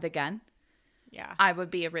yelled, grab the gun, yeah, I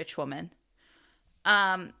would be a rich woman.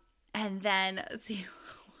 And then let's see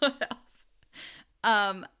what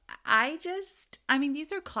else. I mean,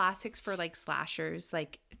 these are classics for like slashers,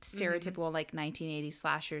 like stereotypical like 1980s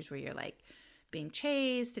slashers where you're like being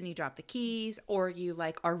chased and you drop the keys, or you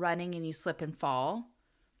like are running and you slip and fall.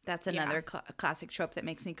 That's another classic trope that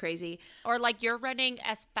makes me crazy. Or like you're running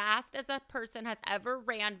as fast as a person has ever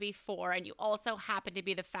ran before, and you also happen to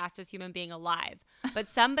be the fastest human being alive. But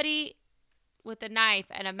somebody with a knife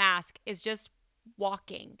and a mask is just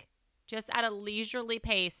walking, just at a leisurely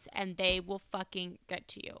pace, and they will fucking get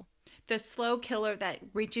to you. The slow killer that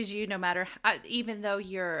reaches you no matter, even though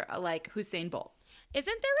you're like Usain Bolt.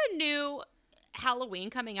 Isn't there a new Halloween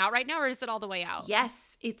coming out right now, or is it all the way out?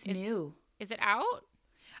 Yes, it's new. Is it out?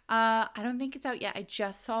 I don't think it's out yet. I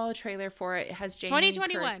just saw a trailer for it. It has Jamie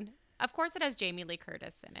 2021. Of course it has Jamie Lee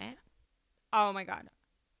Curtis in it. Oh my God.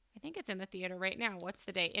 I think it's in the theater right now. What's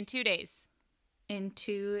the date? In 2 days. In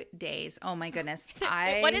 2 days. Oh my goodness.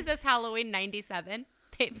 What is this, Halloween 97?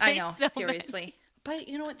 I know, so seriously. But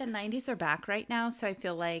you know what? The 90s are back right now, so I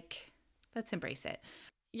feel like let's embrace it.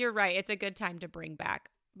 You're right. It's a good time to bring back.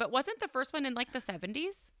 But wasn't the first one in like the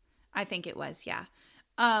 70s? I think it was, yeah.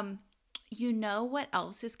 You know what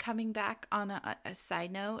else is coming back on a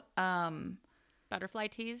side note? Butterfly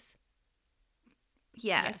teas?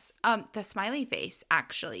 Yes. The smiley face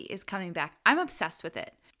actually is coming back. I'm obsessed with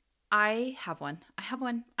it. I have one.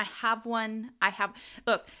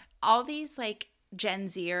 Look, all these like Gen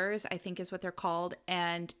Zers, I think is what they're called,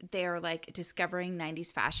 and they're like discovering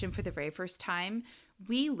 90s fashion for the very first time.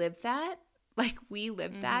 We lived that.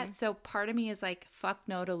 So part of me is like, fuck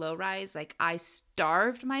no to low rise. Like I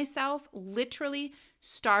literally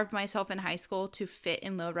starved myself in high school to fit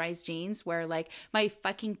in low rise jeans where like my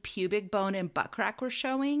fucking pubic bone and butt crack were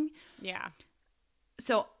showing. Yeah.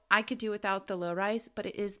 So I could do without the low rise, but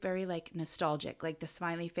it is very like nostalgic, like the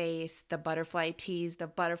smiley face, the butterfly tees, the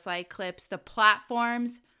butterfly clips, the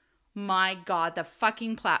platforms. My God, the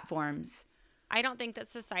fucking platforms. I don't think that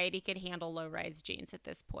society could handle low-rise jeans at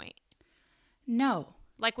this point. No.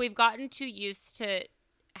 Like, we've gotten too used to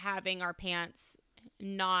having our pants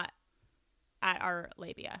not at our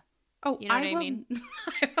labia. Oh, you know what I mean?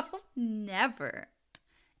 I will never,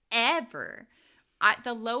 ever.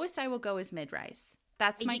 The lowest I will go is mid-rise.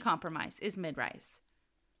 That's my compromise, is mid-rise.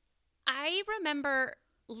 I remember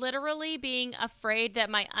literally being afraid that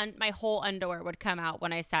my whole underwear would come out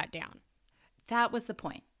when I sat down. That was the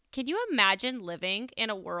point. Can you imagine living in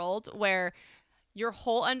a world where your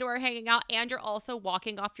whole underwear hanging out and you're also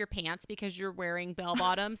walking off your pants because you're wearing bell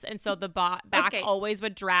bottoms, and so the back always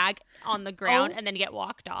would drag on the ground and then get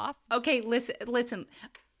walked off? Okay, listen.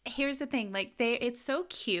 Here's the thing. Like, it's so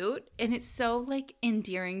cute and it's so like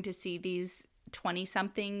endearing to see these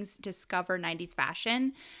 20-somethings discover 90s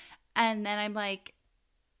fashion. And then I'm like,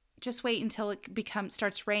 just wait until it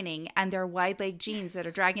starts raining and their wide leg jeans that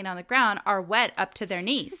are dragging on the ground are wet up to their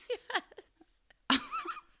knees. Yes.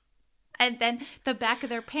 And then the back of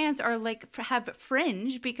their pants are like have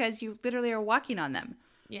fringe because you literally are walking on them.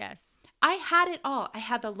 Yes. I had it all. I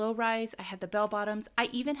had the low rise. I had the bell bottoms. I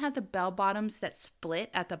even had the bell bottoms that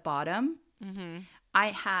split at the bottom. Mm-hmm.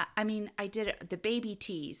 I did it, the baby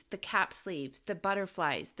tees, the cap sleeves, the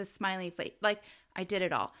butterflies, the smiley face. Like, I did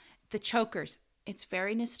it all. The chokers. It's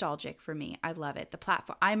very nostalgic for me. I love it. The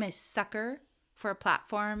platform. I'm a sucker for a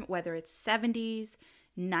platform, whether it's 70s,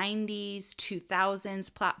 90s,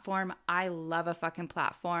 2000s platform. I love a fucking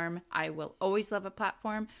platform. I will always love a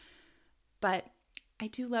platform. But I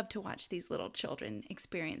do love to watch these little children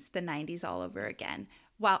experience the 90s all over again.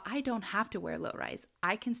 While I don't have to wear low rise,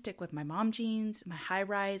 I can stick with my mom jeans, my high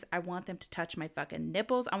rise. I want them to touch my fucking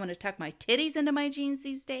nipples. I want to tuck my titties into my jeans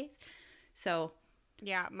these days. So,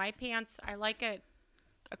 yeah, my pants, I like a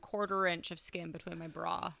quarter inch of skin between my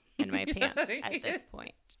bra and my pants at this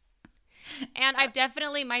point. And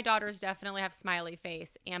my daughters definitely have smiley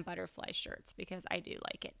face and butterfly shirts because I do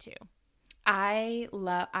like it too. I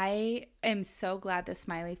am so glad the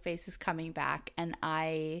smiley face is coming back, and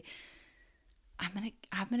I'm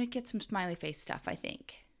gonna get some smiley face stuff, I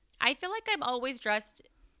think. I feel like I'm always dressed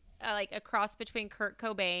like a cross between Kurt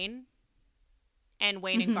Cobain and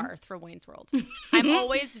Wayne and Garth from Wayne's World. I'm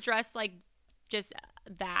always dressed like just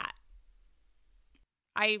that.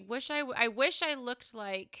 I wish I looked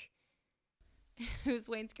like who's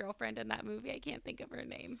Wayne's girlfriend in that movie? I can't think of her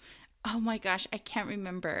name. Oh my gosh, I can't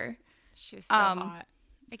remember. She was so hot.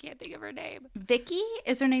 I can't think of her name. Vicky?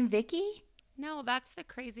 Is her name Vicky? No, that's the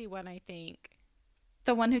crazy one, I think.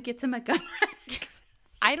 The one who gets him a gun rack.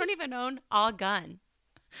 I don't even own a gun.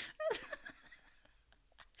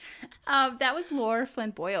 That was Laura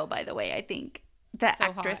Flynn Boyle, by the way, I think. The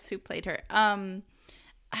actress who played her.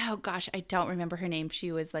 Oh gosh, I don't remember her name.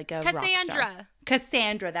 She was like a rock star.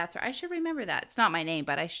 Cassandra, that's her. I should remember that. It's not my name,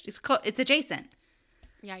 but it's adjacent.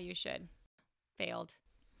 Yeah, you should. Failed.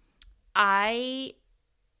 I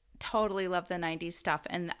totally love the 90s stuff,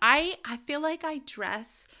 and I feel like I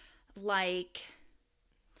dress like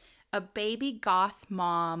a baby goth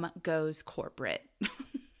mom goes corporate.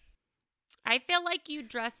 I feel like you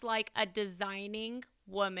dress like a designing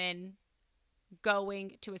woman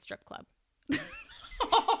going to a strip club.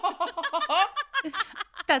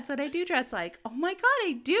 That's what I do dress like. Oh my God,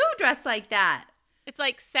 I do dress like that. It's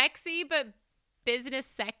like sexy, but business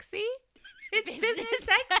sexy. It's business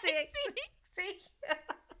sexy.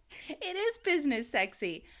 It is business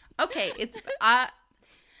sexy. Okay, it's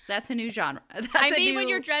that's a new genre.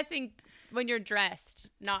 When you're dressed,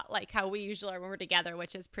 not like how we usually are when we're together,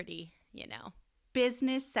 which is pretty,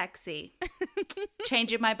 business sexy.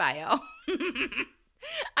 Changing my bio.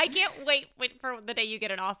 I can't wait for the day you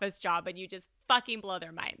get an office job and you just fucking blow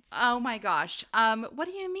their minds. Oh my gosh. What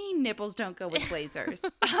do you mean nipples don't go with blazers?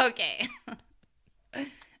 Okay.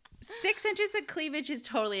 6 inches of cleavage is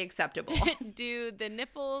totally acceptable. Do the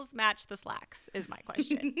nipples match the slacks is my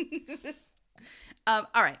question. All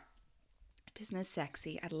right. Business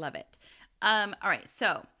sexy. I love it. All right.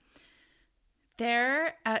 So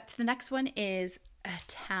the next one is a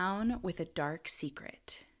town with a dark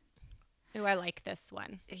secret. Ooh, I like this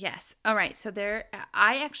one. Yes. All right. So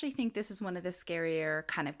I actually think this is one of the scarier,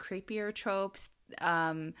 kind of creepier tropes.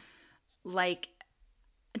 Like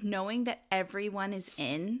knowing that everyone is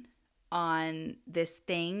in on this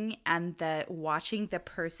thing and watching the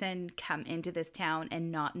person come into this town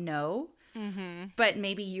and not know. Mm-hmm. But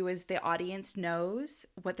maybe you as the audience knows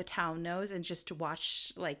what the town knows, and just to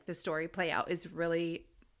watch like the story play out is really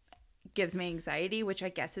gives me anxiety, which I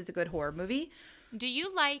guess is a good horror movie. Do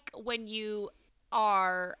you like when you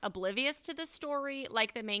are oblivious to the story,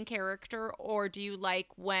 like the main character, or do you like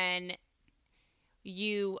when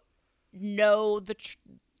you know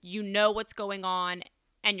you know what's going on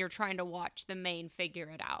and you're trying to watch the main figure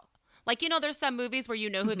it out. Like, there's some movies where you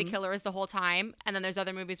know who the killer is the whole time, and then there's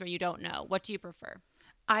other movies where you don't know. What do you prefer?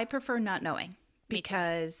 I prefer not knowing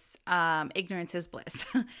because ignorance is bliss.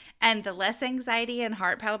 And the less anxiety and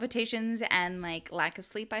heart palpitations and like lack of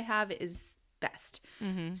sleep I have is best.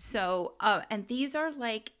 So, and these are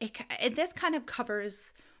like, this kind of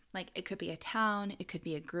covers, like, it could be a town, it could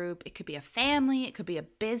be a group, it could be a family, it could be a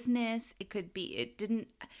business, it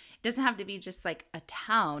doesn't have to be just like a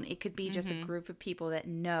town. It could be just a group of people that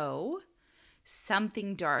know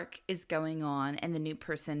something dark is going on and the new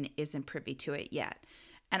person isn't privy to it yet.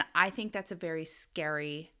 And I think that's a very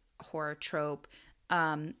scary horror trope.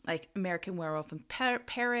 Like American Werewolf in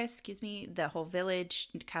Paris, the whole village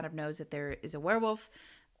kind of knows that there is a werewolf.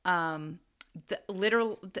 The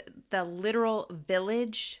literal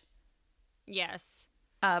village. Yes.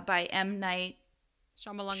 By M. Night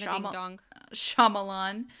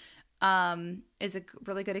Shyamalan is a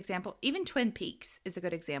really good example. Even Twin Peaks is a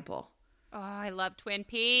good example. Oh, I love Twin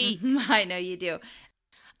Peaks. I know you do.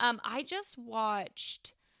 I just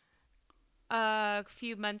watched a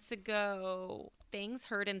few months ago Things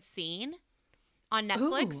Heard and Seen on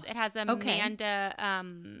Netflix. Ooh, it has Amanda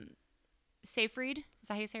Seyfried. Is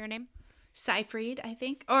that how you say her name? Seyfried, I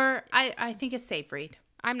think. Or I think it's Seyfried.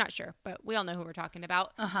 I'm not sure, but we all know who we're talking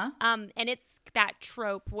about. Uh-huh. And it's that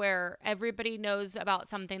trope where everybody knows about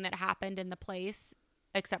something that happened in the place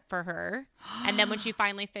except for her. And then when she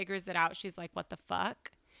finally figures it out, she's like, what the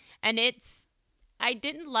fuck? And I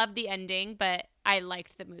didn't love the ending, but I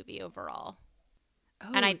liked the movie overall.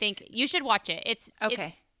 Oh, and I think you should watch it. It's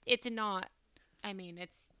okay. It's not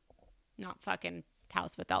fucking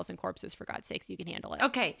House of a Thousand Corpses, for God's sakes. You can handle it.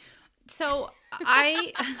 Okay. So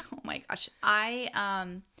oh my gosh, I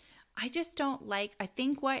just don't like, I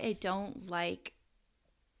think why I don't like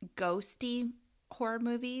ghosty horror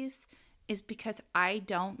movies is because I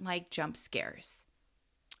don't like jump scares.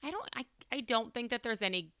 I don't think that there's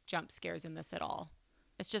any jump scares in this at all.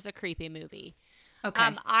 It's just a creepy movie.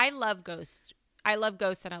 Okay. I love ghosts. I love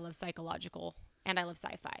ghosts and I love psychological and I love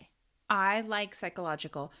sci-fi. I like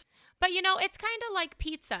psychological. But it's kind of like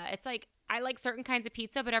pizza. It's like I like certain kinds of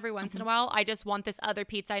pizza, but every once in a while I just want this other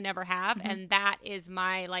pizza I never have, and that is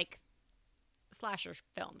my like slasher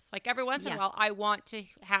films. Like every once in a while I want to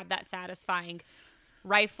have that satisfying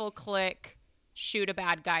rifle click, shoot a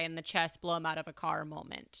bad guy in the chest, blow him out of a car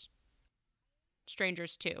moment.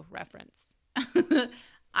 Strangers 2 reference.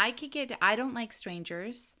 I don't like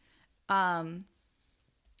Strangers.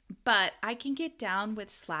 But I can get down with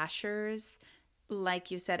slashers,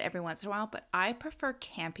 like you said, every once in a while, but I prefer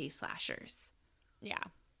campy slashers. Yeah.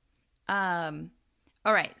 All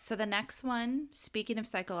right. So the next one, speaking of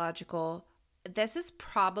psychological, this is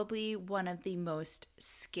probably one of the most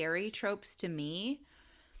scary tropes to me.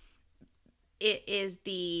 It is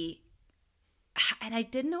and I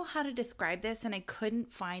didn't know how to describe this, and I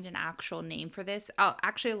couldn't find an actual name for this.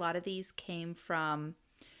 Actually, a lot of these came from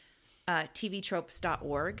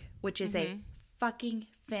tvtropes.org, which is a fucking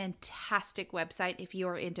fantastic website if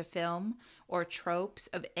you're into film or tropes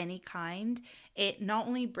of any kind. It not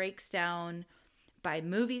only breaks down by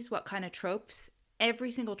movies what kind of tropes,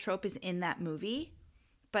 every single trope is in that movie,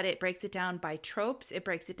 but it breaks it down by tropes. It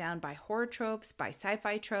breaks it down by horror tropes, by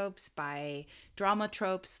sci-fi tropes, by drama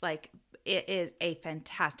tropes. Like, it is a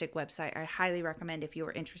fantastic website. I highly recommend if you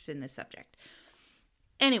are interested in this subject.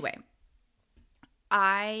 Anyway,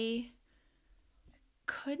 I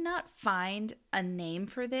could not find a name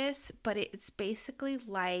for this, but it's basically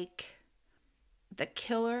like the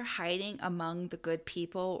killer hiding among the good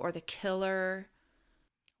people, or the killer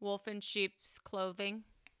wolf in sheep's clothing.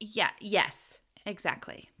 Yeah, yes,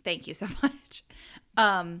 exactly. Thank you so much.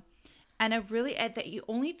 And the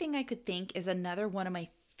only thing I could think is another one of my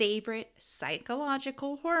favorite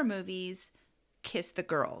psychological horror movies, Kiss the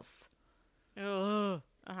Girls. Oh,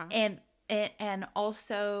 and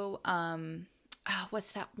also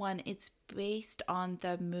what's that one? It's based on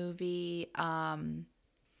the movie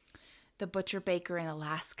The Butcher Baker in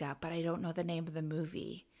Alaska, but I don't know the name of the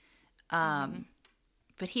movie.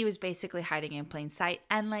 But he was basically hiding in plain sight.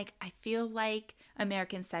 And like, I feel like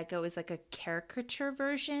American Psycho is like a caricature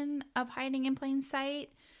version of hiding in plain sight.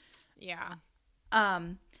 Yeah.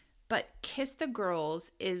 But Kiss the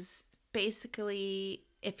Girls is basically,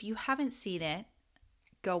 if you haven't seen it,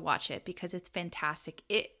 go watch it because it's fantastic.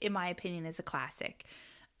 It, in my opinion, is a classic.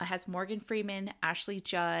 It has Morgan Freeman, Ashley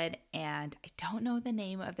Judd, and I don't know the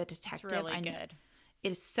name of the detective. It's really good.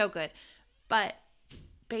 It is so good. But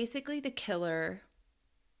basically the killer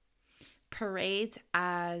parades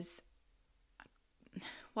as,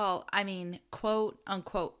 well, I mean, quote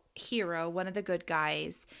unquote hero, one of the good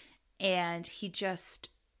guys, and he just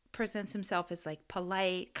presents himself as like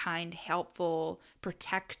polite, kind, helpful,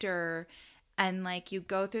 protector. And like you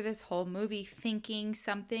go through this whole movie thinking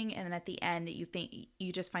something, and then at the end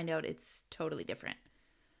you just find out it's totally different.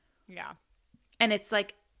 Yeah. And it's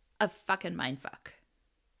like a fucking mindfuck.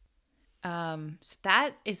 So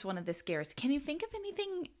that is one of the scares. Can you think of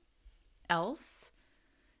anything else?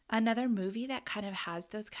 Another movie that kind of has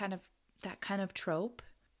that kind of trope?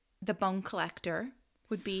 The Bone Collector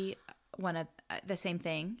would be one of the same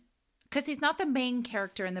thing. Because he's not the main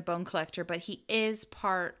character in The Bone Collector, but he was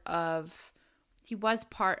part of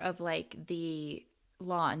like the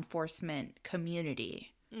law enforcement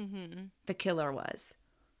community. Mm-hmm. The killer was.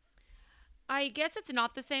 I guess it's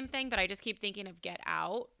not the same thing, but I just keep thinking of Get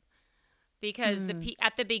Out. Because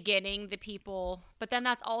at the beginning, the people, but then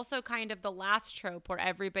that's also kind of the last trope where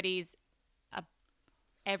everybody's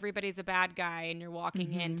a bad guy and you're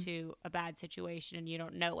walking into a bad situation and you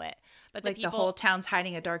don't know it. But like the whole town's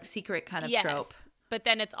hiding a dark secret kind of trope. But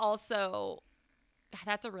then it's also,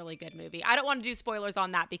 that's a really good movie. I don't want to do spoilers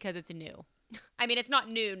on that because it's new. I mean, it's not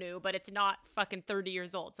new, but it's not fucking 30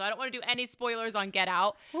 years old. So I don't want to do any spoilers on Get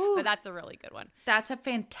Out, but that's a really good one. That's a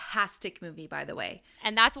fantastic movie, by the way.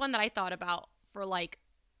 And that's one that I thought about for like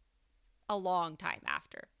a long time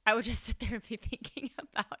after. I would just sit there and be thinking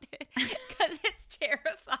about it because it's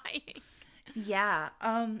terrifying. Yeah.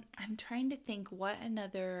 I'm trying to think what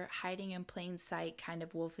another hiding in plain sight kind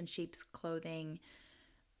of wolf in sheep's clothing.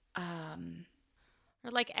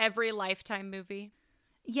 Or like every Lifetime movie.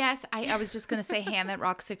 Yes, I was just going to say Hand That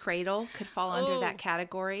Rocks the Cradle could fall under that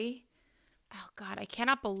category. Oh, God, I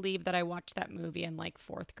cannot believe that I watched that movie in like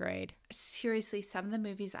 4th grade. Seriously, some of the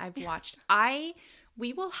movies I've watched,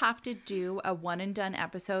 we will have to do a one and done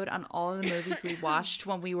episode on all of the movies we watched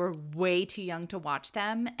when we were way too young to watch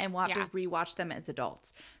them, and we'll have to rewatch them as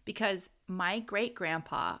adults. Because my great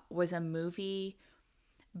grandpa was a movie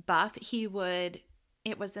buff.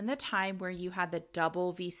 It was in the time where you had the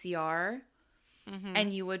double VCR. Mm-hmm.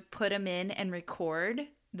 And you would put them in and record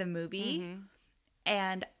the movie. Mm-hmm.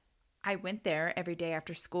 And I went there every day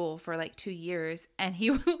after school for like 2 years. And he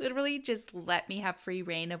would literally just let me have free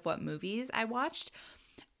reign of what movies I watched.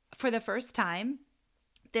 For the first time,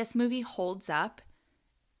 this movie holds up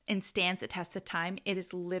and stands the test of time. It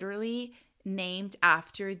is literally named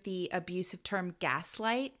after the abusive term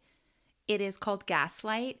gaslight. It is called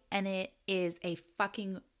Gaslight. And it is a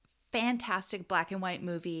fucking fantastic black and white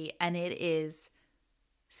movie. And it is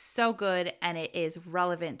so good, and it is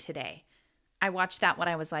relevant today. I watched that when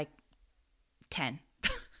I was like 10.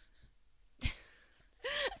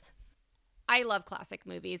 I love classic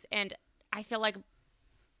movies, and I feel like,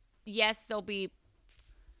 yes, there'll be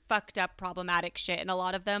fucked up, problematic shit in a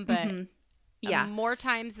lot of them, but more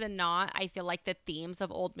times than not, I feel like the themes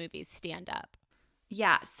of old movies stand up.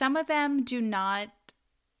 Yeah, some of them do not,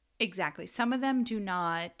 exactly. Some of them do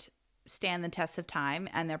not stand the test of time,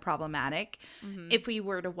 and they're problematic. Mm-hmm. If we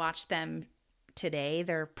were to watch them today,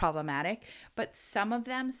 they're problematic. But some of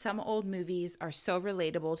them, some old movies are so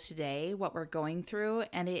relatable today, what we're going through,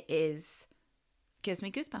 and gives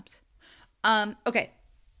me goosebumps. Okay.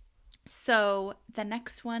 So the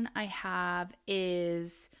next one I have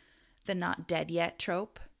is the not dead yet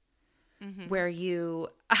trope, where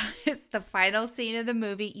it's the final scene of the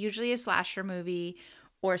movie, usually a slasher movie,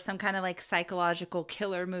 or some kind of like psychological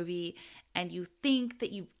killer movie, and you think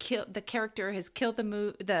that you've killed the character has killed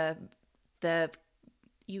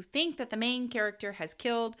you think that the main character has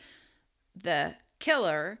killed the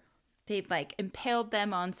killer. They've like impaled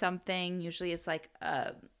them on something. Usually it's like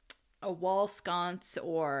a wall sconce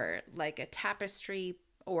or like a tapestry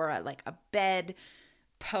or like a bed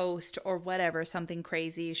post or whatever, something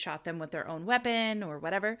crazy, shot them with their own weapon or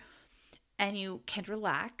whatever. And you can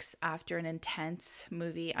relax after an intense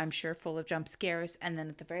movie, I'm sure, full of jump scares. And then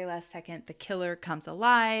at the very last second, the killer comes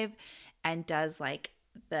alive and does like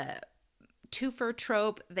the twofer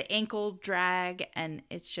trope, the ankle drag. And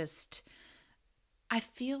it's just, I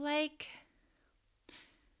feel like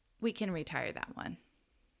we can retire that one.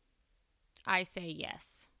 I say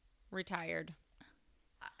yes. Retired.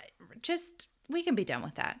 We can be done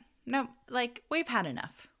with that. No, like, we've had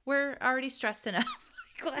enough. We're already stressed enough.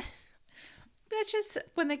 Like, let's just,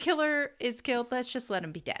 when the killer is killed, let's just let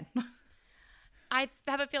him be dead. I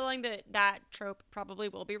have a feeling that trope probably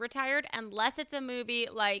will be retired unless it's a movie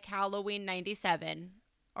like Halloween 97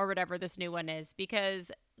 or whatever this new one is,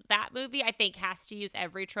 because that movie, I think, has to use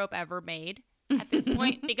every trope ever made at this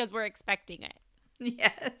point because we're expecting it.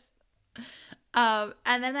 Yes. And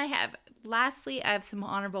then lastly, I have some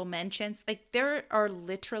honorable mentions. Like, there are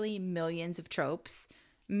literally millions of tropes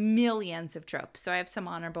millions of tropes. So I have some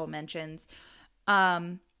honorable mentions.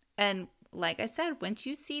 And like I said, once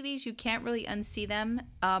you see these, you can't really unsee them.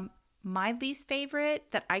 My least favorite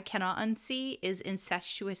that I cannot unsee is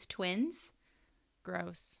incestuous twins.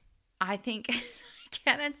 Gross. I think I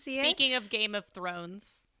can't unsee it. Speaking of Game of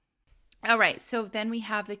Thrones. All right. So then we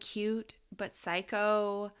have the cute but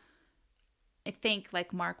psycho, I think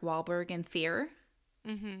like Mark Wahlberg in Fear.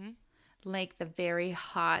 Mm-hmm. Like the very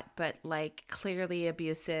hot but like clearly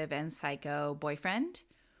abusive and psycho boyfriend.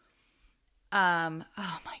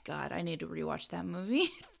 Oh my God, I need to rewatch that movie.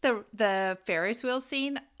 The Ferris wheel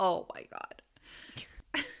scene. Oh my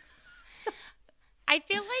God. I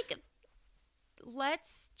feel like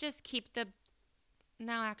let's just keep the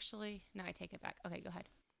no, actually, no, I take it back. Okay, go ahead.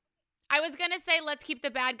 I was going to say let's keep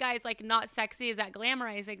the bad guys like not sexy as that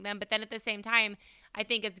glamorizing them, but then at the same time, I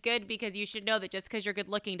think it's good because you should know that just because you're good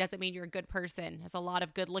looking doesn't mean you're a good person. There's a lot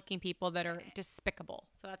of good looking people that are despicable.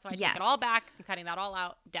 So that's why I take it all back. I'm cutting that all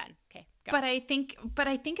out. Done. Okay, go. But I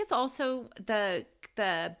think it's also the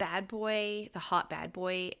bad boy, the hot bad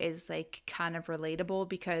boy is like kind of relatable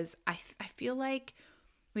because I feel like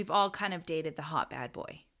we've all kind of dated the hot bad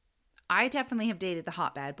boy. I definitely have dated the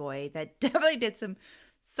hot bad boy that definitely did some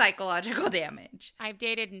psychological damage. I've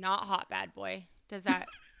dated not hot bad boy. Is that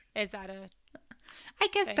a I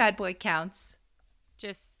guess thing? Bad boy counts.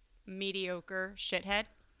 Just mediocre shithead?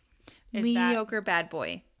 Mediocre bad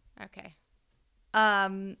boy. Okay.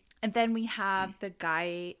 And then we have the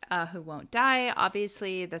guy who won't die.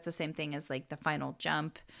 Obviously, that's the same thing as like the final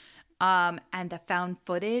jump. And the found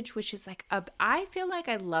footage, which is like, I feel like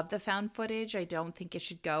I love the found footage. I don't think it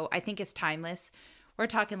should go. I think it's timeless. We're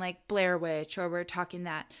talking like Blair Witch, or we're talking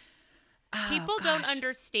that. People don't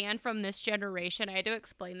understand from this generation. I had to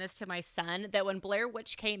explain this to my son that when Blair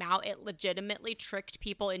Witch came out, it legitimately tricked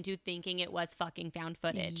people into thinking it was fucking found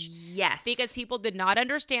footage. Yes. Because people did not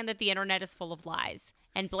understand that the internet is full of lies.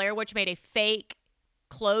 And Blair Witch made a fake,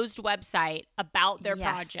 closed website about their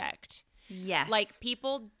project. Yes. Like,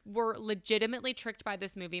 people were legitimately tricked by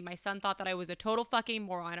this movie. My son thought that I was a total fucking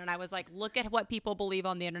moron. And I was like, look at what people believe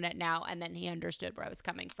on the internet now. And then he understood where I was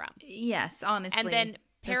coming from. Yes, honestly. And then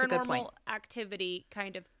Paranormal Activity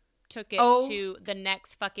kind of took it to the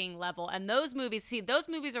next fucking level. And those movies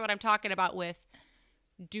are what I'm talking about with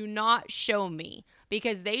do not show me,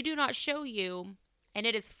 because they do not show you, and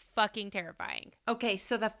it is fucking terrifying. Okay,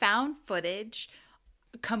 so the found footage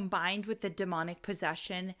combined with the demonic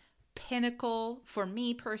possession, pinnacle for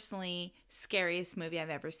me personally, scariest movie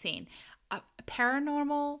I've ever seen.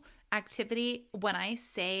 Paranormal Activity, when I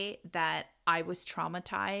say that I was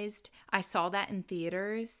traumatized, I saw that in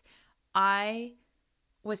theaters. I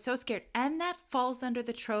was so scared. And that falls under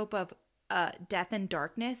the trope of death and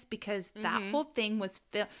darkness, because that whole thing was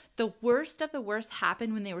the worst of the worst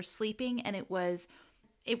happened when they were sleeping, and it was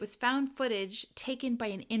found footage taken by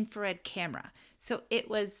an infrared camera. So it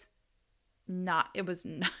was not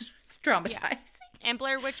traumatizing. Yeah. And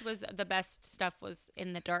Blair Witch was the best stuff was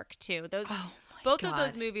in the dark too. Both of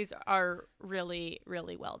those movies are really,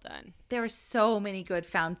 really well done. There are so many good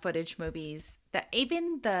found footage movies that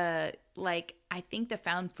even I think the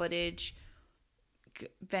found footage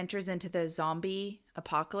ventures into the zombie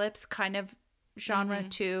apocalypse kind of genre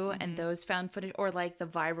too. And those found footage, or like the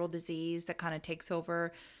viral disease that kind of takes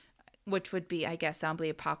over, which would be, I guess, zombie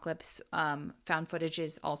apocalypse. Found footage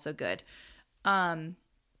is also good. And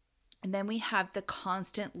then we have the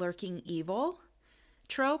constant lurking evil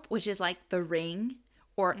trope, which is like The Ring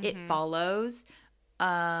or It Follows.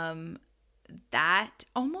 That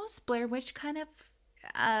almost Blair Witch kind of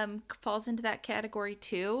falls into that category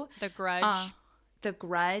too. The Grudge. The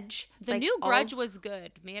Grudge. The new Grudge was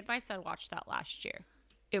good. Me and my son watched that last year.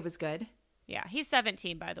 It was good. Yeah, he's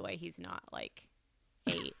 17, by the way. He's not like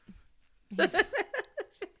 8.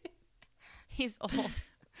 He's old.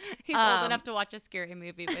 He's old enough to watch a scary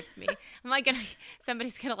movie with me. I'm like,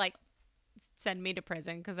 somebody's gonna like send me to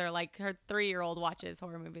prison because they're like, her 3-year-old watches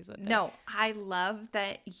horror movies with them. No, I love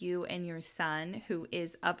that you and your son, who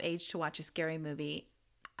is of age to watch a scary movie,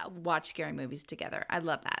 watch scary movies together. I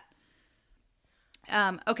love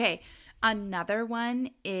that. Okay, another one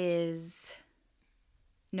is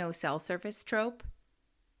no cell service trope,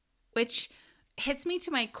 which hits me to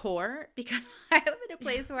my core because I live in a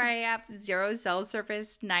place where I have 0 cell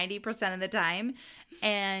service 90% of the time.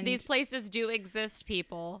 And these places do exist,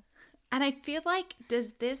 people. And I feel like,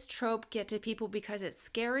 does this trope get to people because it's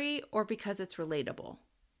scary or because it's relatable?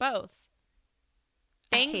 Both.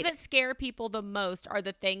 Things that scare people the most are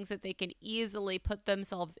the things that they can easily put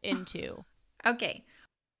themselves into. Okay.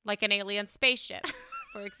 Like an alien spaceship,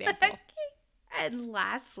 for example. Okay. And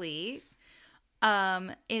lastly,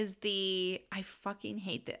 is the I fucking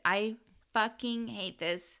hate that. I fucking hate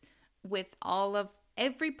this with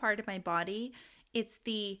every part of my body. It's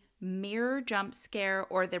the mirror jump scare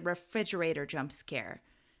or the refrigerator jump scare.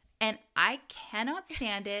 And I cannot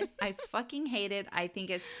stand it. I fucking hate it. I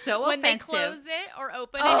think it's so when offensive. When they close it or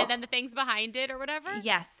open it and then the thing's behind it or whatever?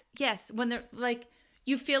 Yes. When they're like,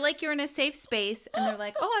 you feel like you're in a safe space and they're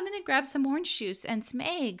like, oh, I'm going to grab some orange juice and some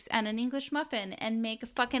eggs and an English muffin and make a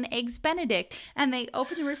fucking Eggs Benedict. And they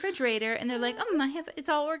open the refrigerator and they're like, it's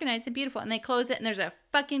all organized and beautiful. And they close it and there's a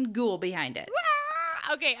fucking ghoul behind it.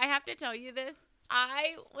 Okay, I have to tell you this.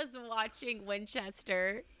 I was watching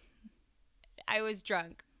Winchester. I was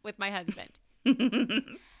drunk with my husband.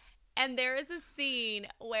 And there is a scene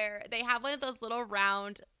where they have one of those little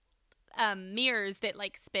round mirrors that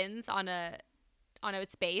like spins on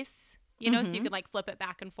its base, so you can like flip it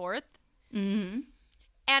back and forth. Mm-hmm.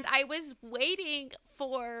 And I was waiting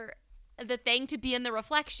for the thing to be in the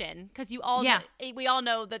reflection because we all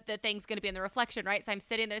know that the thing's going to be in the reflection, right? So I'm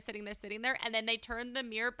sitting there, and then they turn the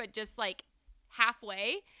mirror, but just like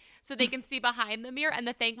halfway so they can see behind the mirror, and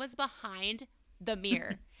the thing was behind the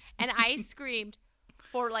mirror. And I screamed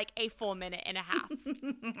for like a full minute and a half.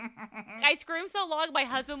 I screamed so long, my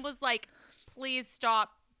husband was like, please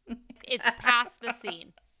stop. It's past the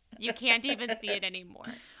scene. You can't even see it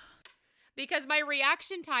anymore. Because my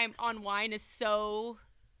reaction time on wine is so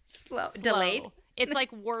slow. Delayed. It's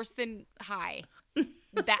like worse than high.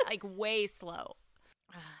 That like way slow.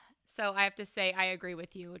 So I have to say, I agree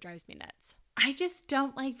with you. It drives me nuts. I just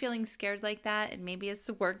don't like feeling scared like that. And maybe it's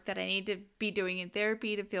the work that I need to be doing in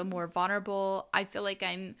therapy to feel more vulnerable. I feel like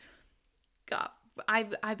I'm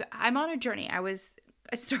on a journey.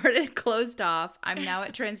 I started closed off. I'm now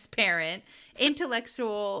at transparent,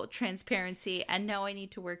 intellectual transparency. And now I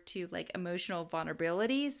need to work to like emotional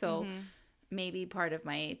vulnerability. So maybe part of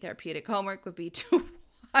my therapeutic homework would be to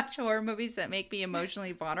watch horror movies that make me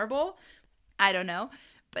emotionally vulnerable. I don't know.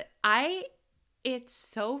 But it's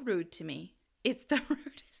so rude to me. It's the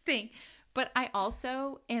rudest thing. But I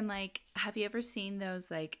also am like, have you ever seen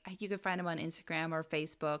those, like, you can find them on Instagram or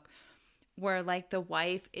Facebook, where like the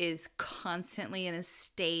wife is constantly in a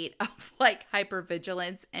state of like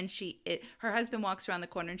hypervigilance, and her husband walks around the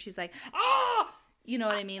corner and she's like, ah, you know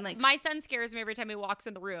what I mean? Like, my son scares me every time he walks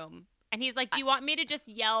in the room. And he's like, do you want me to just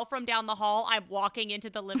yell from down the hall? I'm walking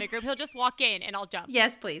into the living room. He'll just walk in and I'll jump.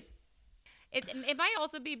 Yes, please. It might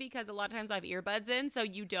also be because a lot of times I have earbuds in, so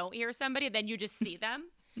you don't hear somebody, then you just see them.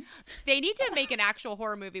 They need to make an actual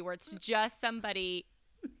horror movie where it's just somebody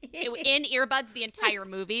in earbuds the entire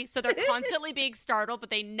movie, so they're constantly being startled, but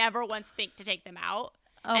they never once think to take them out.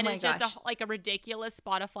 Oh and my it's gosh. just like a ridiculous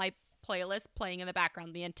Spotify playlist playing in the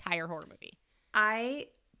background the entire horror movie. I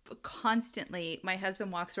constantly, my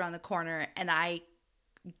husband walks around the corner and I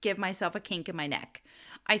give myself a kink in my neck.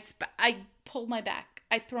 I pull my back.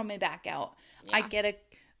 I throw my back out. Yeah. I get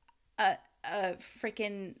a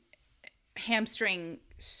freaking hamstring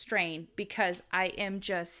strain because I am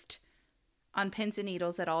just on pins and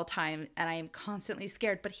needles at all time, and I am constantly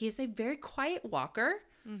scared. But he is a very quiet walker.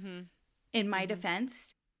 In my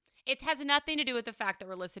defense, it has nothing to do with the fact that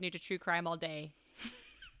we're listening to true crime all day,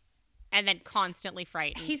 and then constantly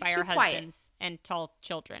frightened by our husbands and tall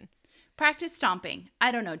children. Practice stomping.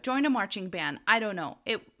 I don't know. Join a marching band. I don't know.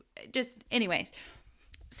 Anyways.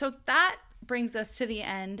 So that brings us to the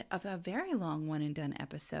end of a very long one and done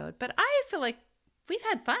episode. But I feel like we've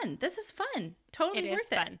had fun. This is fun. Totally worth it. It is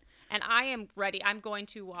fun. And I am ready. I'm going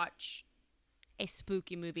to watch a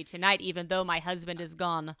spooky movie tonight, even though my husband is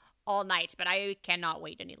gone all night. But I cannot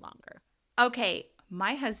wait any longer. Okay.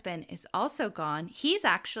 My husband is also gone. He's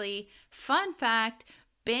actually, fun fact,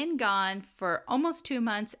 been gone for almost 2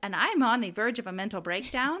 months. And I'm on the verge of a mental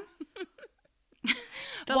breakdown.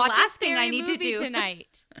 Watch last thing I need to do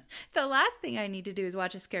tonight. The last thing I need to do is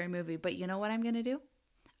watch a scary movie. But you know what I'm going to do?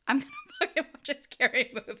 I'm going to fucking watch a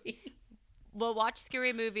scary movie. We'll watch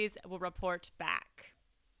scary movies. We'll report back.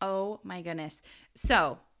 Oh my goodness.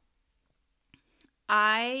 So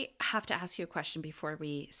I have to ask you a question before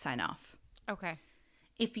we sign off. Okay.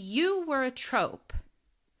 If you were a trope,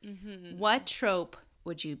 what trope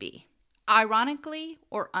would you be? Ironically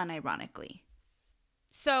or unironically?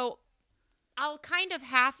 So I'll kind of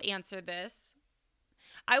half answer this.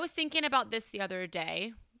 I was thinking about this the other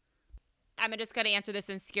day. I'm just going to answer this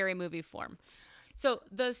in scary movie form. So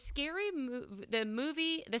the scary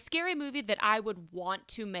movie that I would want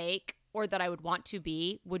to make or that I would want to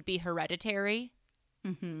be would be Hereditary.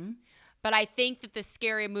 Mm-hmm. But I think that the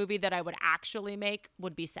scary movie that I would actually make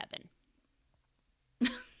would be Seven.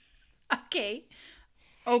 Okay.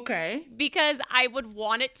 Okay. because I would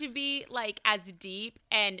want it to be like as deep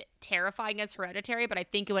and terrifying as Hereditary, but I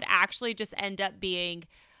think it would actually just end up being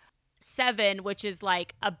Seven, which is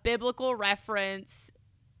like a biblical reference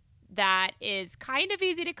that is kind of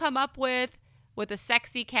easy to come up with a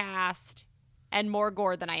sexy cast and more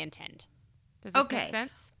gore than I intend. Does this make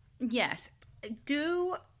sense? Yes.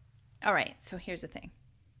 All right, so here's the thing.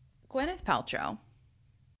 Gwyneth Paltrow.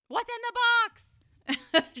 What's in the box?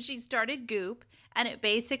 She started Goop, and it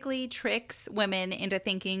basically tricks women into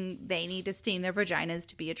thinking they need to steam their vaginas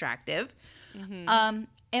to be attractive. Mm-hmm.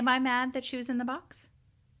 Am I mad that she was in the box?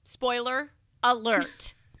 Spoiler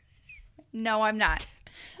alert. No, I'm not.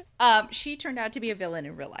 She turned out to be a villain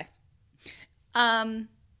in real life.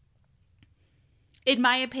 In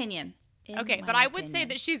my opinion. I would say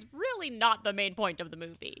that she's really not the main point of the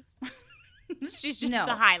movie. She's just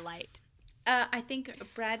the highlight. I think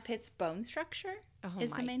Brad Pitt's bone structure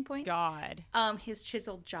is the main point. God. His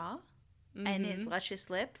chiseled jaw and his luscious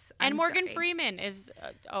lips. And Morgan Freeman is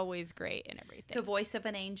always great and everything. The voice of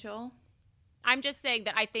an angel. I'm just saying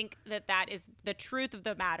that I think that is the truth of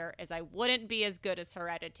the matter is I wouldn't be as good as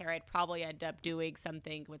Hereditary. I'd probably end up doing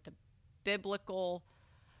something with the biblical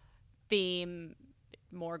theme,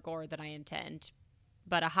 more gore than I intend,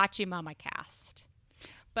 but a Hachimama cast.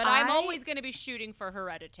 But I'm always going to be shooting for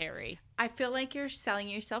Hereditary. I feel like you're selling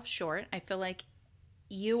yourself short. I feel like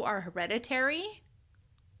you are Hereditary.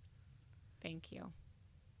 Thank you.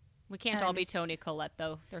 We can't all be Toni Collette,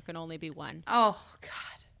 though. There can only be one. Oh,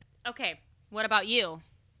 God. Okay. What about you?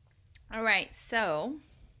 All right. So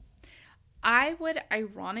I would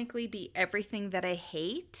ironically be everything that I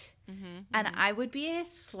hate. And I would be a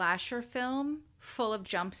slasher film full of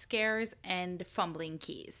jump scares and fumbling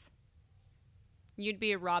keys. You'd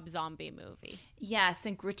be a Rob Zombie movie. Yes,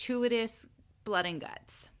 and gratuitous blood and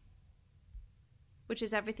guts, which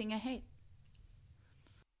is everything I hate.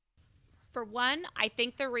 For one, I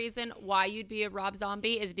think the reason why you'd be a Rob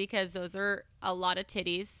Zombie is because those are a lot of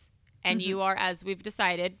titties, and you are, as we've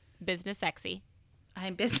decided, business sexy.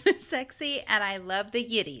 I'm business sexy, and I love the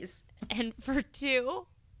yiddies. And for two,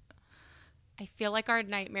 I feel like our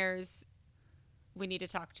nightmares, we need to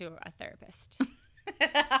talk to a therapist.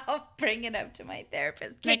 I'll bring it up to my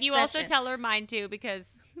therapist. Can you also tell her mine too?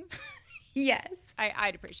 Because yes,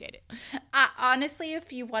 I'd appreciate it. Honestly,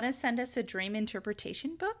 if you want to send us a dream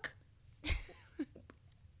interpretation book,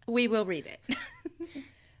 we will read it.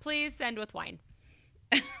 Please send with wine.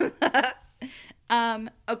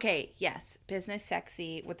 Okay, yes, business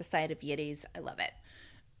sexy with the side of yiddies. I love it.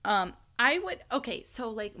 So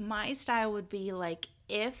like my style would be like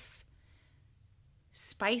if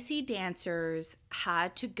spicy dancers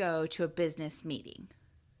had to go to a business meeting.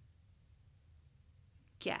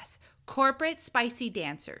 Yes, corporate spicy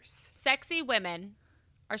dancers. Sexy women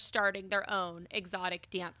are starting their own exotic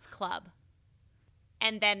dance club.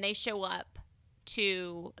 And then they show up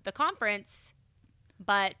to the conference,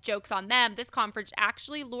 but joke's on them, this conference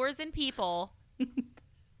actually lures in people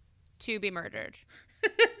to be murdered.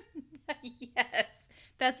 Yes,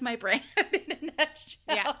 that's my brand in a nutshell.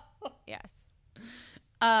 Yeah. Yes.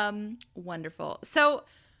 Wonderful. So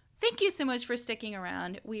thank you so much for sticking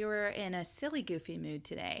around. We were in a silly, goofy mood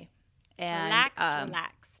today. And,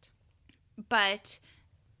 relaxed. But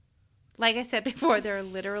like I said before, there are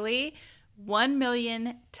literally 1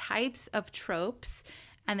 million types of tropes,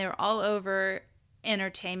 and they're all over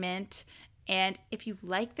entertainment. And if you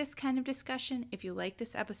like this kind of discussion, if you like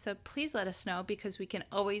this episode, please let us know because we can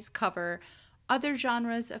always cover other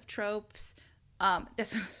genres of tropes.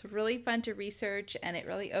 This was really fun to research, and it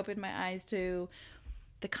really opened my eyes to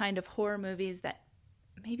the kind of horror movies that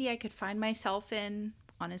maybe I could find myself in.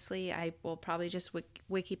 Honestly, I will probably just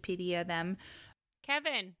Wikipedia them.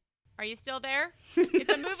 Kevin, are you still there?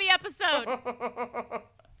 It's a movie episode.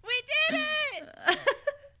 We did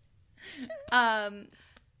it!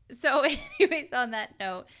 So anyways, on that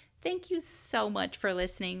note, thank you so much for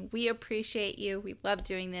listening. We appreciate you. We love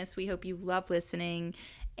doing this. We hope you love listening.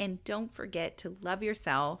 And don't forget to love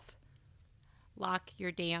yourself. Lock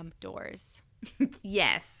your damn doors.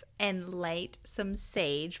 Yes. And light some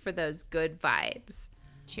sage for those good vibes.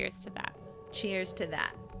 Cheers to that. Cheers to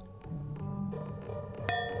that.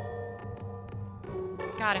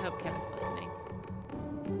 God, I hope Kevin's listening.